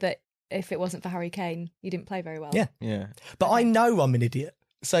earlier that if it wasn't for Harry Kane, you didn't play very well? Yeah. yeah. But I know I'm an idiot.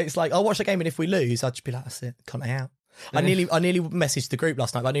 So it's like, I'll watch the game, and if we lose, I'd just be like, that's it, Conte out. I nearly messaged the group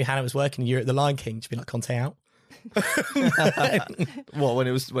last night, but I knew Hannah was working and you're at the Lion King, to be like, Conte out. What, when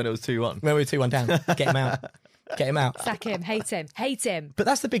it was 2-1? When we were 2-1 down, get him out. Get him out. Sack him, hate him. But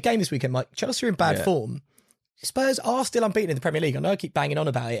that's the big game this weekend, Mike. Chelsea are in bad Yeah. form. Spurs are still unbeaten in the Premier League. I know I keep banging on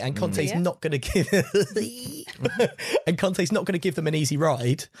about it, and Conte's Yeah. not going to give them an easy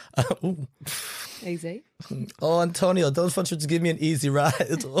ride. Ooh. Easy. Oh, Antonio, don't want you to give me an easy ride.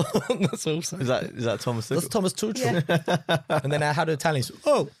 That's also Is that Thomas that's Tuchel? Thomas Tuchel. And then how do Italians?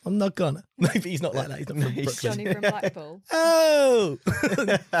 Oh, I'm not gonna. Maybe he's not like that. He's not from Brooklyn. Johnny from Blackpool. Oh,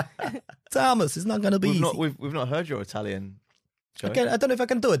 Thomas, it's not going to be easy. We've not heard your Italian. Joey. Okay, I don't know if I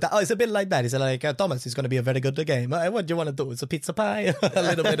can do it. It's a bit like that. It's like, Thomas, it's going to be a very good game. What do you want to do? It's a pizza pie? A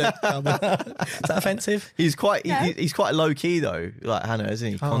little bit of... Is that offensive? He's quite No. he's quite low key though, like Hannah,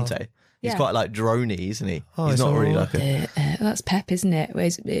 isn't he? Conte. He's Yeah. quite like droney, isn't he? Oh, He's it's not really all like a That's Pep, isn't it? Where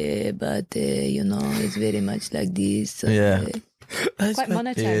it's, it's very much like this. yeah. Quite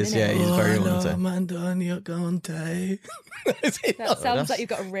monotone, He is, isn't yeah. it? He's very Hello, monotone. Antonio Conte. That sounds like you've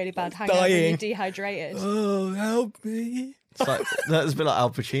got a really bad hangover and Dying. you're dehydrated. Oh, help me. It's like, that's a bit like Al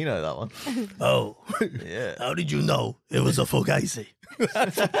Pacino, that one. Oh, Yeah. how did you know it was a Fugazi?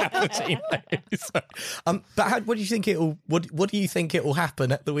 But what do you think it'll? What do you think it will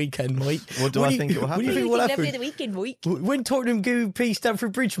happen at the weekend, Mike? What do I think it will What do you happen? think will happen? weekend, week. When Tottenham go pay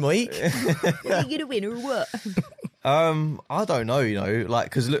Stamford Bridge, Mike? Are you gonna win or what? I don't know, like,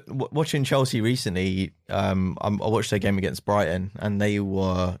 because look, watching Chelsea recently, I watched their game against Brighton and they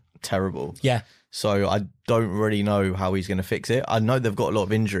were terrible. Yeah. So I don't really know how he's going to fix it. I know they've got a lot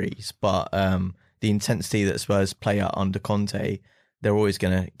of injuries, but the intensity that Spurs play at under Conte, they're always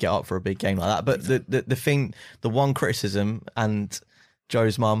going to get up for a big game like that. But the one criticism, and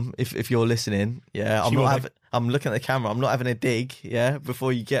Joe's mum, if you're listening, yeah, I'm looking at the camera. I'm not having a dig, yeah,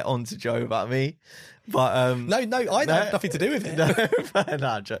 before you get on to Joe about me. But No, I have nothing to do with it.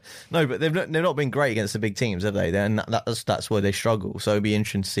 no, but they've not been great against the big teams, have they? Then that's where they struggle. So it'd be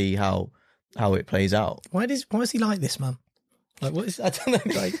interesting to see how it plays out. Why is he like this, Mum? Like, what is? I don't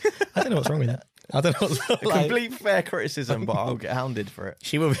know. Like, I don't know what's wrong with that. I don't know what's wrong. A complete fair criticism, but I'll get hounded for it.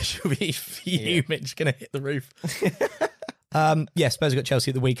 She'll be fuming. She's going to hit the roof. Yeah, Spurs have got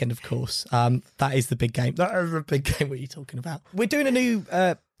Chelsea at the weekend, of course. That is the big game. That is a big game. What are you talking about? We're doing a new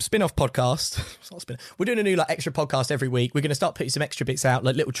spin-off podcast. It's not a spin-off. We're doing a new extra podcast every week. We're going to start putting some extra bits out,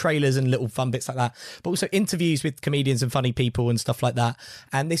 like little trailers and little fun bits like that, but also interviews with comedians and funny people and stuff like that.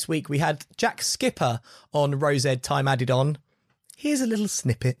 And this week we had Jack Skipper on Rose Ed Time Added On. Here's a little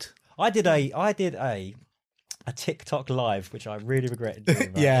snippet. I did a TikTok live, which I really regretted doing.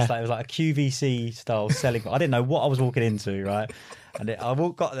 Right? Yeah. It was like a QVC style selling. I didn't know what I was walking into, right? And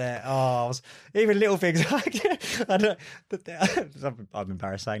got there. I was even little things. I don't. I'm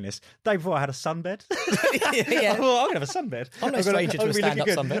embarrassed saying this. The day before, I had a sunbed. Yeah. I thought, I'm gonna have a sunbed. I'm no I'm gonna- stranger to I'm a gonna be stand-up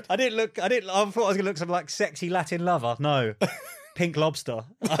looking good. sunbed. I thought I was gonna look some like sexy Latin lover. No. Pink lobster.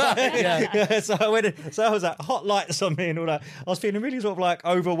 So I went in, so I was like hot lights on me and all that. I was feeling really sort of like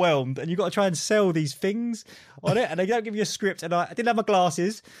overwhelmed, and you've got to try and sell these things on it, and they don't give you a script. And I didn't have my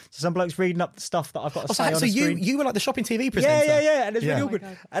glasses, so some bloke's reading up the stuff that I've got to say on So the you screen. were like the shopping TV presenter. Yeah, and it's really Yeah. awkward.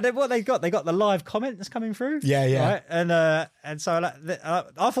 God. And then what they got the live comment that's coming through. Yeah. Right? And so like,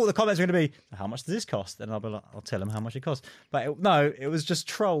 I thought the comments were going to be, how much does this cost? And I'll be like, I'll tell them how much it costs. But it was just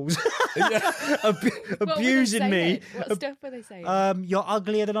trolls abusing me. What stuff were they saying? You're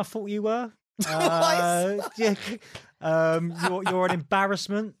uglier than I thought you were. Yeah. You're an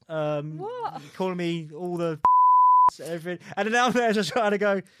embarrassment. What? Calling me all the everything. And then I'm there just trying to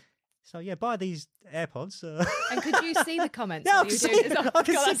go, so yeah, buy these AirPods. And could you see the comments? Yeah, I while can you see were doing it. this? I can God,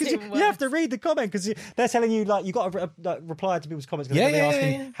 see, that's 'cause even you have worse. to read the comment because they're telling you like you got to reply to people's comments because Yeah, they're yeah,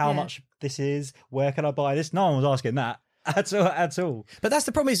 asking yeah. how Yeah. much this is, where can I buy this. No one was asking that at all. But that's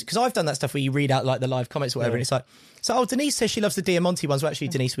the problem, is because I've done that stuff where you read out like the live comments or whatever, and it's like, so Denise says she loves the Diamante ones. Well, actually,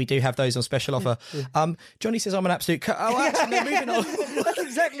 Denise, we do have those on special offer. Johnny says I'm an absolute. Oh, actually, moving on. That's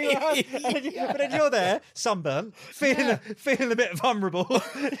exactly right. But then you're there, sunburnt, feeling a bit vulnerable,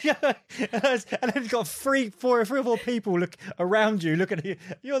 and then you've got three or four people look around you, looking at you.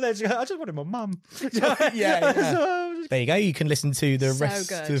 You're there. I just wanted my mum. Yeah. There you go. You can listen to the So rest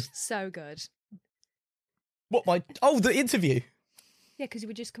good. of So good. the interview. Yeah, because you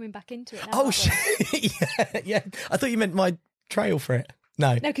were just coming back into it now. Oh aren't we? shit! Yeah. I thought you meant my trail for it.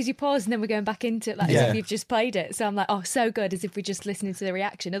 No. No, because you pause and then we're going back into it like as if you've just played it. So I'm like, oh, so good, as if we're just listening to the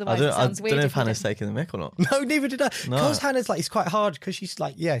reaction. Otherwise, it sounds weird. I don't know if we Hannah's didn't. taking the mic or not. No, neither did I. No. Because Hannah's like, it's quite hard because she's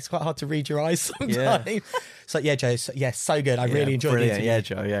like, it's quite hard to read your eyes sometimes. Yeah. It's like, Joe, so good. I really enjoyed brilliant. it. Yeah,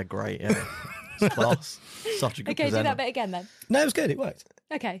 Joe. Yeah, great. Yeah, it's class. Such a good Okay, do presenter. that bit again then. No, it was good. It worked.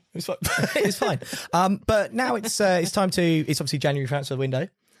 Okay. It was fine. It's fine. But now it's time to. It's obviously January transfer window,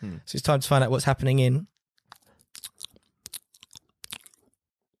 so it's time to find out what's happening in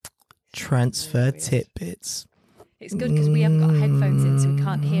transfer tidbits. It's good because we haven't got headphones in, so we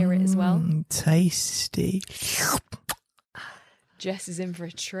can't hear it as well. Tasty. Jess is in for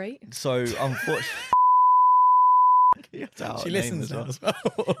a treat. So unfortunately, She listens now as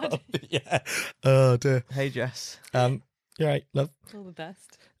well. Yeah. Oh dear. Hey Jess. You're right, love. All the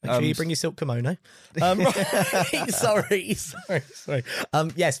best. Make sure you bring your silk kimono. Right. Sorry.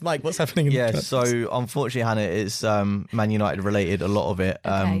 Yes, Mike, what's happening in Yeah, the so unfortunately, Hannah, it's Man United related, a lot of it.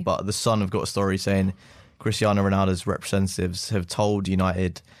 Okay. But the Sun have got a story saying Cristiano Ronaldo's representatives have told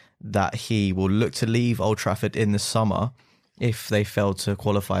United that he will look to leave Old Trafford in the summer if they fail to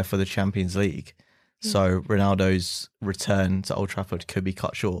qualify for the Champions League. So Ronaldo's return to Old Trafford could be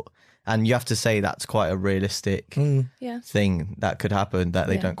cut short. And you have to say that's quite a realistic Yeah. thing that could happen, that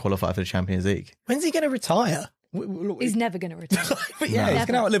they Yeah. don't qualify for the Champions League. When's he going to retire? He's never going to return. But yeah, he's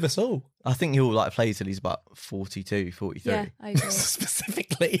going to outlive us all. I think he'll play till he's about 42, 43. Yeah, I agree.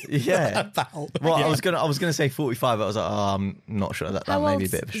 Specifically. Yeah. About. Well, Yeah. I was gonna say 45. But I was like, I'm not sure that How may old be a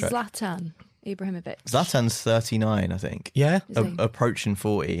is bit of a stretch. Zlatan Ibrahimovic? Zlatan's 39, I think. Yeah. Is he? Approaching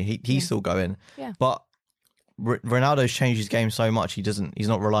 40. He's still going. Yeah. But Ronaldo's changed his game so much. He's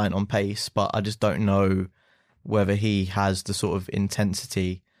not reliant on pace. But I just don't know whether he has the sort of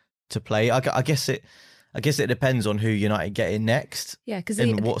intensity to play. I guess it depends on who United get in next. Yeah, because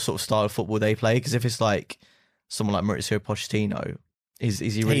And what sort of style of football they play. Because if it's like someone like Mauricio Pochettino, is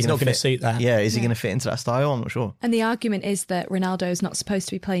he really He's not going to fit? suit that. Yeah, is he going to fit into that style? I'm not sure. And the argument is that Ronaldo is not supposed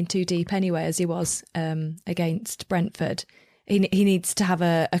to be playing too deep anyway, as he was against Brentford. He needs to have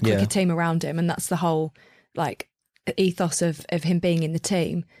a quicker team around him, and that's the whole ethos of him being in the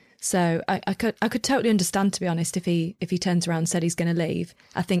team. So I could totally understand, to be honest, if he turns around and said he's going to leave.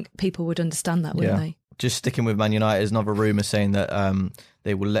 I think people would understand that, wouldn't they? Just sticking with Man United, there's another rumour saying that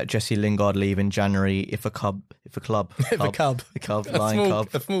they will let Jesse Lingard leave in January if a cub, Lion Cub,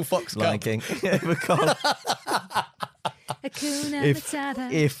 a small fox Lion cub. King, if a cub, Hakuna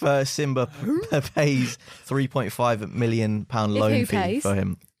Matata. if Simba pays £3.5 million loan who fee pays? for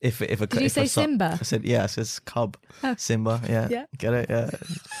him. If a Did you say Simba? I said yeah. It says cub. Simba. Yeah. Yeah. Get it? Yeah.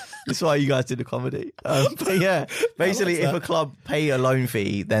 That's why you guys did the comedy. But yeah, basically, if a club pay a loan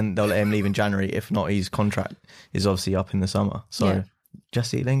fee, then they'll let him leave in January. If not, his contract is obviously up in the summer. So Yeah.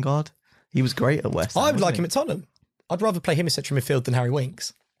 Jesse Lingard, he was great at West Ham. I would like wasn't him at Tottenham. I'd rather play him in central midfield than Harry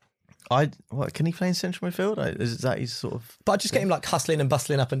Winks. he? What can he play in central midfield? Is that his sort of? But I'd just get him like hustling and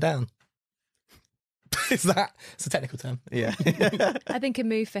bustling up and down. It's a technical term. Yeah. I think a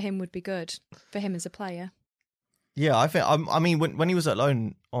move for him would be good for him as a player. Yeah, I think. I mean, when he was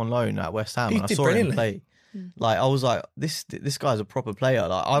on loan at West Ham, He and I did saw him brilliantly. play. Like I was like, this guy's a proper player.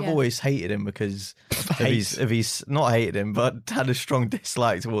 Like I've Yeah. always hated him because of he's not hated him, but had a strong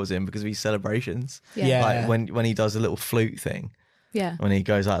dislike towards him because of his celebrations. Yeah. Like when he does a little flute thing, Yeah. when he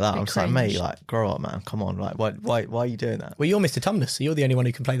goes like that, Bit I'm just like, mate, cringe. like grow up, man. Come on, like why are you doing that? Well, you're Mr. Tumnus, so you're the only one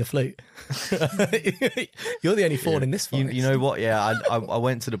who can play the flute. You're the only fawn in this forest. You know what? Yeah, I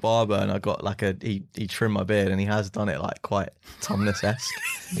went to the barber and I got like he trimmed my beard and he has done it like quite Tumnus-esque.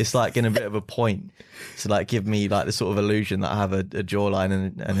 It's like in a bit of a point to like give me like the sort of illusion that I have a jawline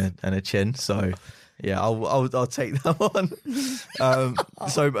and a chin. So yeah, I'll take that one.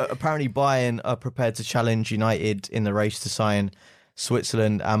 So apparently Bayern are prepared to challenge United in the race to sign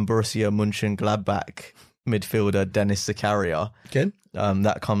Switzerland and Borussia Mönchengladbach midfielder Dennis Zakaria. Good.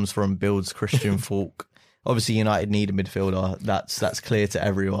 That comes from Bild's Christian Falk. Obviously, United need a midfielder. That's clear to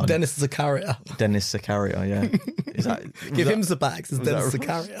everyone. Dennis Zakaria. Dennis Zakaria, yeah. Is that, Give that- him the bags. It's was Dennis that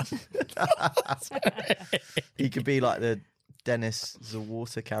Zakaria. He could be like the Dennis the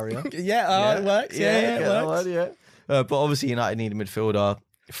water carrier. Yeah, it works. Yeah, get it that works. one, yeah. But obviously, United need a midfielder.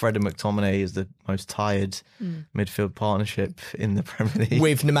 Fred and McTominay is the most tired midfield partnership in the Premier League.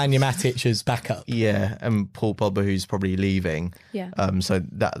 With Nemanja Matic as backup. Yeah, and Paul Pogba, who's probably leaving. Yeah. So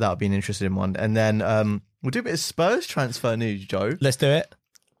that would be an interesting one. And then we'll do a bit of Spurs transfer news, Joe. Let's do it.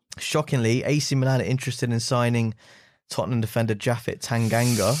 Shockingly, AC Milan are interested in signing Tottenham defender Japhet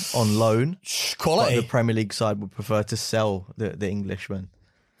Tanganga on loan. But Quality. the Premier League side would prefer to sell the Englishman.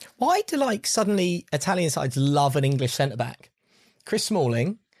 Why do suddenly Italian sides love an English centre back? Chris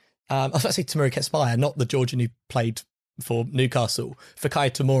Smalling, I was about to say Tamuri Ketspire, not the Georgian who played for Newcastle,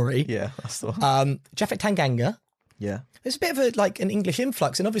 Fikayo Tomori. Yeah, that's the one. Japhet Tanganga. Yeah. There's a bit of an English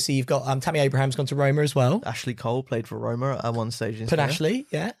influx, and obviously you've got Tammy Abraham's gone to Roma as well. Ashley Cole played for Roma at one stage. Ashley,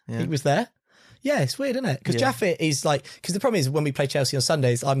 yeah, he was there. Yeah, it's weird, isn't it? Because Japhet is because the problem is when we play Chelsea on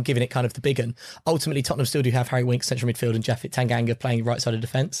Sundays, I'm giving it kind of the big one. Ultimately, Tottenham still do have Harry Winks central midfield and Japhet Tanganga playing right side of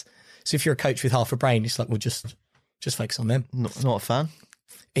defence. So if you're a coach with half a brain, it's like, well, just focus on them. Not a fan.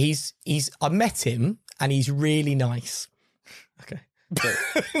 I met him and he's really nice. Okay.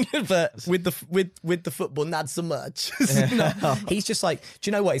 But with the football, not so much. No, he's just like, do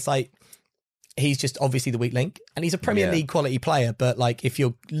you know what? It's like, he's just obviously the weak link, and he's a Premier League quality player. But like, if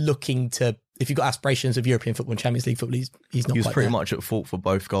you've got aspirations of European football and Champions League football, he's not. He was quite pretty there. much at fault for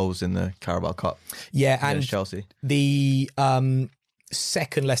both goals in the Carabao Cup. Yeah, and Chelsea. The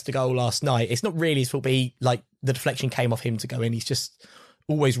second Leicester goal last night, it's not really his fault, but the deflection came off him to go in. He's just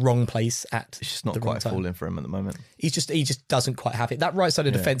always wrong place at It's just not the wrong quite time. falling for him at the moment. He just doesn't quite have it. That right side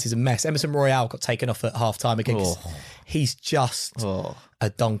of defence is a mess. Emerson Royale got taken off at half time again. He's just a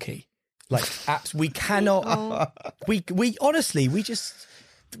donkey. Like, we cannot. We honestly, we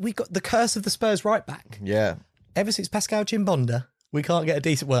got the curse of the Spurs right back. Yeah. Ever since Pascal Chimbonda, we can't get a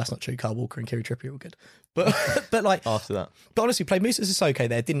decent. Well, that's not true. Kyle Walker and Kieran Trippier were good, but like After that, but honestly, played Moussa Sissoko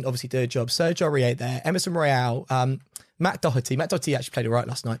there. Didn't obviously do a job. Serge Aurier there. Emerson Royale. Matt Doherty. Matt Doherty actually played it right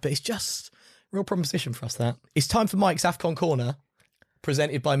last night, but it's just a real problem position for us. That it's time for Mike's AFCON Corner,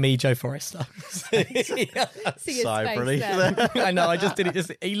 presented by me, Joe Forrester. See his sigh of face relief there. I know. I just did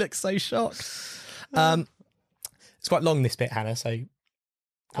it. He looks so shocked. It's quite long, this bit, Hannah. So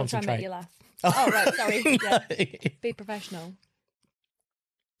I'll try and make concentrate. you laugh. Oh, right, sorry. Yeah. Be professional.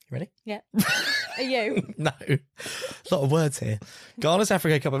 You ready? Yeah. Are you? No. A lot of words here. Ghana's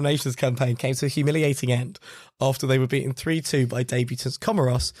Africa Cup of Nations campaign came to a humiliating end after they were beaten 3-2 by debutants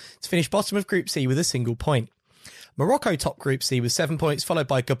Comoros to finish bottom of Group C with a single point. Morocco topped Group C with 7 points, followed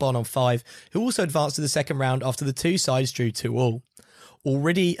by Gabon on 5, who also advanced to the second round after the two sides drew 2-2.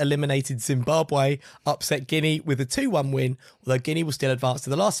 Already eliminated Zimbabwe upset Guinea with a 2-1 win, although Guinea will still advance to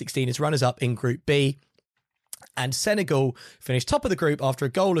the last 16 as runners-up in Group B. And Senegal finished top of the group after a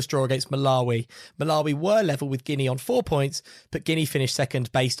goalless draw against Malawi. Malawi were level with Guinea on 4 points, but Guinea finished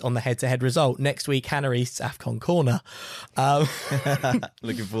second based on the head-to-head result. Next week, Hannah East's AFCON Corner.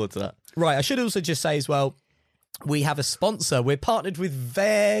 looking forward to that. Right, I should also just say as well, we have a sponsor. We're partnered with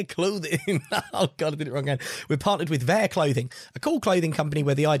Veer Clothing. Oh, God, I did it wrong again. We're partnered with Veer Clothing, a cool clothing company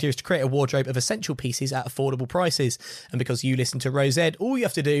where the idea is to create a wardrobe of essential pieces at affordable prices. And because you listen to Rose Ed, all you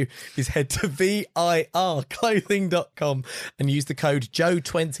have to do is head to virclothing.com and use the code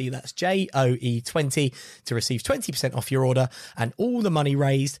JOE20, that's JOE20, to receive 20% off your order. And all the money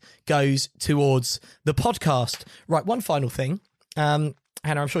raised goes towards the podcast. Right, one final thing. Hannah,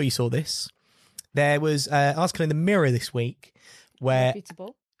 I'm sure you saw this. There was an article in the Mirror this week where...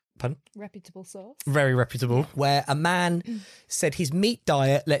 Reputable source. Very reputable. Where a man said his meat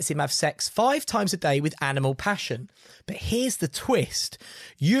diet lets him have sex 5 times a day with animal passion. But here's the twist.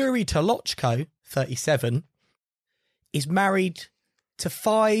 Yuri Tolochko, 37, is married to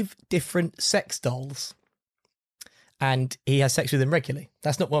 5 different sex dolls. And he has sex with them regularly.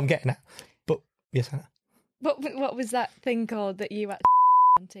 That's not what I'm getting at. But, yes, Hannah. What was that thing called that you had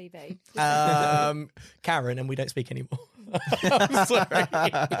on TV? Karen, and we don't speak anymore. I'm sorry.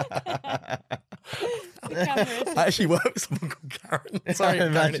 The cameras. I actually work with someone called Karen. Sorry, I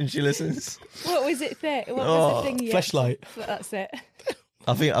imagine Karen. she listens. What was it? What was the thing? You Fleshlight. That's it.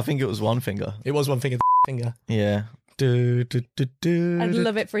 I think it was one finger. It was one finger. Finger. Yeah. I'd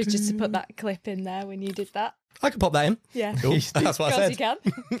love it for us just to put that clip in there when you did that. I could pop that in. Yeah. Cool. That's what I Of course said. you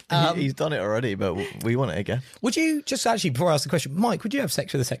can. He's done it already, but we want it again. Would you just actually, before I ask the question, Mike, would you have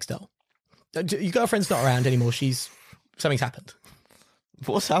sex with a sex doll? Your girlfriend's not around anymore. Something's happened.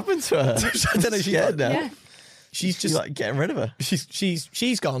 What's happened to her? I don't know. She's scared now. Yeah. She's She's just like getting rid of her.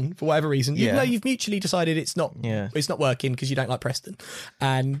 she's gone for whatever reason. Yeah. You've mutually decided it's not Yeah. working because you don't like Preston,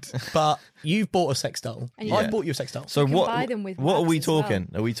 but you've bought a sex doll. And you- I've bought you a sex doll. So can what? buy them with What are wax we as well. talking?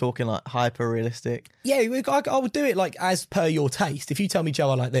 Are we talking like hyper realistic? Yeah, I would do it like as per your taste. If you tell me, Joe,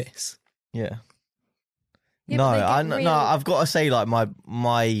 I like this. Yeah. Yeah, No, but they get no, real- I've got to say, like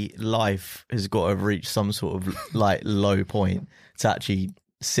my life has got to reach some sort of like low point to actually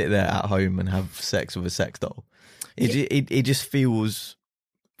sit there at home and have sex with a sex doll. It just feels.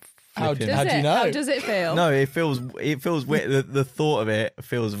 How flipping- How do you know? How does it feel? No, it feels weird. The thought of it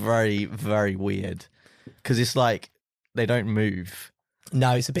feels very, very weird because it's like they don't move.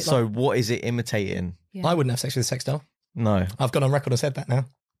 No, it's a bit So like what is it imitating? Yeah. I wouldn't have sex with a sex doll. No. I've gone on record and said that now.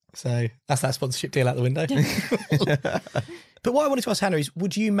 So that's that sponsorship deal out the window. But what I wanted to ask Hannah is,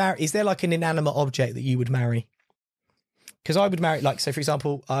 would you marry? Is there like an inanimate object that you would marry? because I would marry, like, so for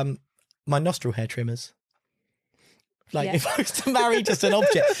example, my nostril hair trimmers. Like, Yeah. if I was to marry just an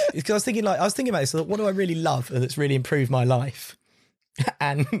object, because I was thinking about this. What do I really love that's really improved my life?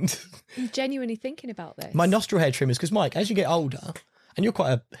 And I'm genuinely thinking about this. my nostril hair trimmers, because Mike, as you get older, and you're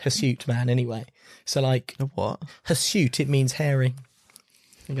quite a hirsute man anyway, so like What? hirsute, it means hairy.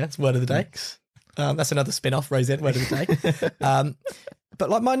 Okay, that's word of the day. That's another spin-off, Rosette, word of the day. But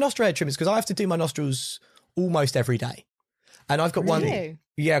like my nostril hair trimmers, because I have to do my nostrils almost every day, and I've got one. Really?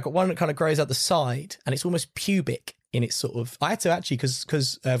 Yeah, I've got one that kind of grows out the side, and it's almost pubic in its sort of. I had to actually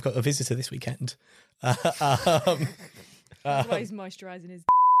because I've got a visitor this weekend. That's why he's moisturising his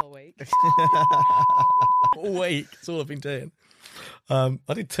all week. All week. That's all I've been doing. I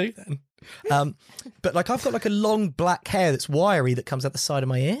did 2 then. But like I've got like a long black hair that's wiry that comes out the side of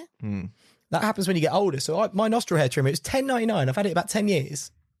my ear. That happens when you get older. So my nostril hair trimmer, it's $10.99. I've had it about 10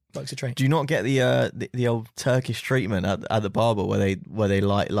 years. Bucks a treat. Do you not get the old Turkish treatment at the barber where they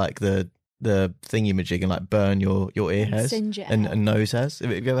light like the thingy-majig and like burn your ear hairs singe it and out. nose hairs?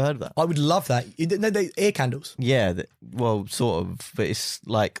 Have you ever heard of that? I would love that. No, they ear candles. Yeah, well, sort of, but it's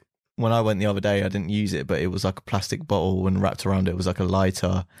like when I went the other day, I didn't use it, but it was like a plastic bottle and wrapped around it was like a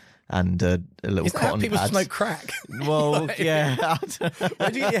lighter and a little Is that how cotton people pad. smoke crack? Well, yeah. Where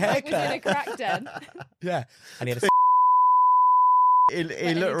do you get your hair Was in a cut? crack den. Yeah. And he had a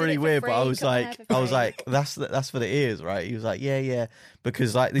It you looked did really it for weird, but I free, was cut my hair like, for free. that's for the ears, right? He was like, yeah,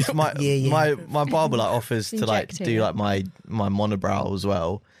 because like this my Yeah. my barber like offers to like Injecting do it. like my monobrow as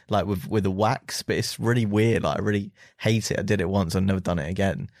well, like with a wax, but it's really weird. Like I really hate it. I did it once, I've never done it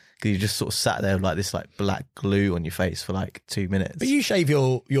again because you just sort of sat there with like this like black glue on your face for like 2 minutes. But you shave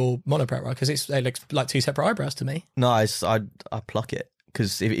your monobrow, right? Because it looks like 2 separate eyebrows to me. No, I pluck it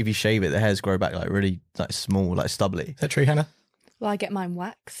because if you shave it, the hairs grow back like really like small, like stubbly. Is that true, Hannah? Well, I get mine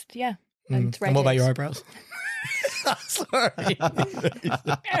waxed, yeah. And And what about your threaded. eyebrows? Sorry.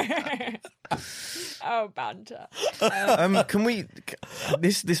 Oh, banter. Can we?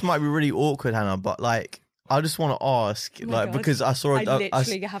 This might be really awkward, Hannah, but like I just want to ask, Oh my like God. because I saw I it.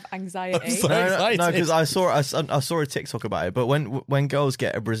 literally have anxiety. sorry. No, excited. because I saw a TikTok about it. But when girls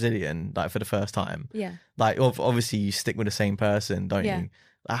get a Brazilian like for the first time, Yeah. like obviously you stick with the same person, don't Yeah. you?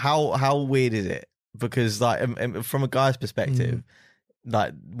 Like, how weird is it? Because like from a guy's perspective,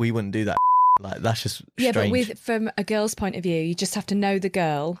 like we wouldn't do that. Like that's just Yeah, strange. but from a girl's point of view, you just have to know the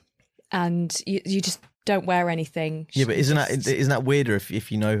girl, and you just don't wear anything. Yeah, but You isn't just- that weirder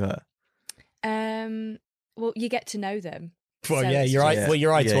if you know her? Well, you get to know them. Well, So yeah, it's you're right. Yeah. Well,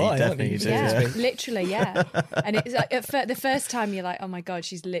 you're eye Yeah, to you eye, aren't definitely you? do, Yeah, yeah. literally, yeah. And it's like the first time you're like, oh my God,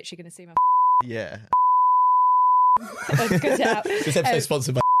 she's literally going to see my. Yeah. Cut it out. This episode's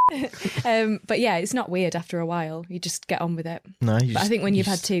sponsored by. But yeah, it's not weird after a while. You just get on with it. No, But I think when you've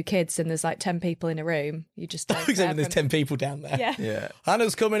had 2 kids and there's like 10 people in a room, you just don't Except care when there's from- 10 people down there. Yeah. Yeah.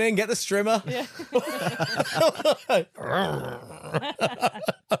 Hannah's coming in, get the strimmer. Yeah.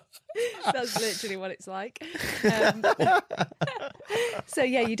 That's literally what it's like. So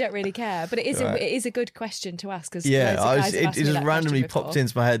yeah, you don't really care, but it is a good question to ask because Yeah, it just randomly popped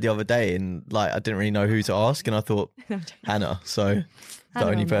into my head the other day, and like I didn't really know who to ask, and I thought Hannah. So the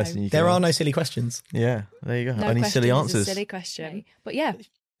Hannah only will person know. you can There are ask. no silly questions. Yeah, there you go. No Only question silly is answers. a silly question, but yeah,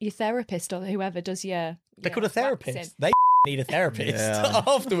 your therapist or whoever does your They're called a therapist. waxing, They need a therapist Yeah.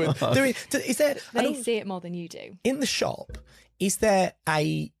 afterwards. Is there I they don't- see it more than you do. in the shop? Is there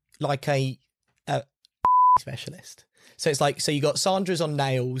a specialist? So it's like, so you got Sandra's on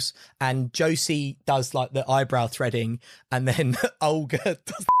nails, and Josie does like the eyebrow threading, and then Olga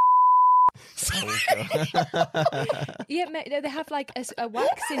does. Yeah, they have like a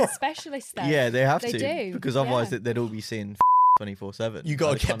waxing specialist there. Yeah, they have They to do, because otherwise yeah. they'd all be seeing 24/7. You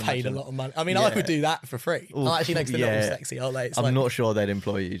got to get paid a lot of money. I mean, I Yeah. would do that for free. Ooh, Actually, next to yeah. Little Sexy, aren't they? It's I'm like- not sure they'd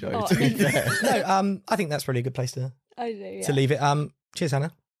employ you, Joe. Oh, to be fair. No, I think that's probably a good place to I do. Yeah. leave it. Cheers,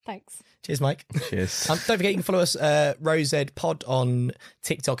 Hannah. Thanks. Cheers, Mike. Cheers. Don't forget you can follow us, Rosed Pod on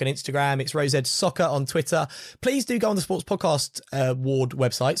TikTok and Instagram. It's Rosed Soccer on Twitter. Please do go on the Sports Podcast Award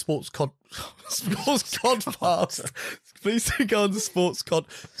website, Sports Codcast. Please do go on the Sports Cod.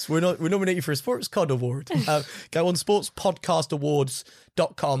 We're nominated for a Sports Cod Award. Go on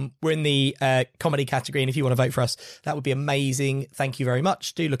sportspodcastawards.com. We're in the comedy category, and if you want to vote for us, that would be amazing. Thank you very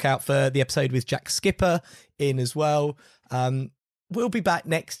much. Do look out for the episode with Jack Skipper in as well. We'll be back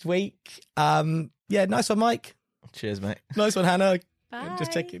next week. Yeah, nice one, Mike. Cheers, mate. Nice one, Hannah. Bye.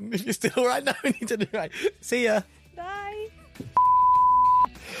 Just checking if you're still all right. No, we need to do right. See ya. Bye.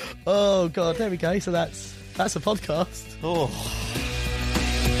 Oh God, there we go. So that's a podcast. Oh.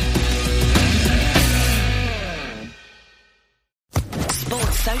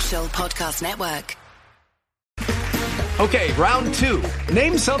 Sports Social Podcast Network. Okay, round 2.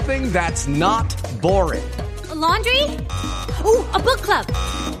 Name something that's not boring. A laundry? Ooh, a book club.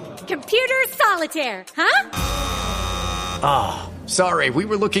 Computer solitaire, huh? Ah, oh, sorry, we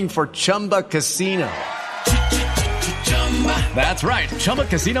were looking for Chumba Casino. That's right,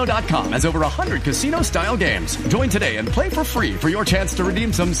 ChumbaCasino.com has over 100 casino-style games. Join today and play for free for your chance to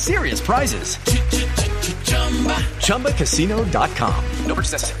redeem some serious prizes. ChumbaCasino.com. No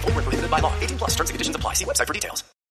purchase necessary. Void where prohibited by law. 18+ terms and conditions apply. See website for details.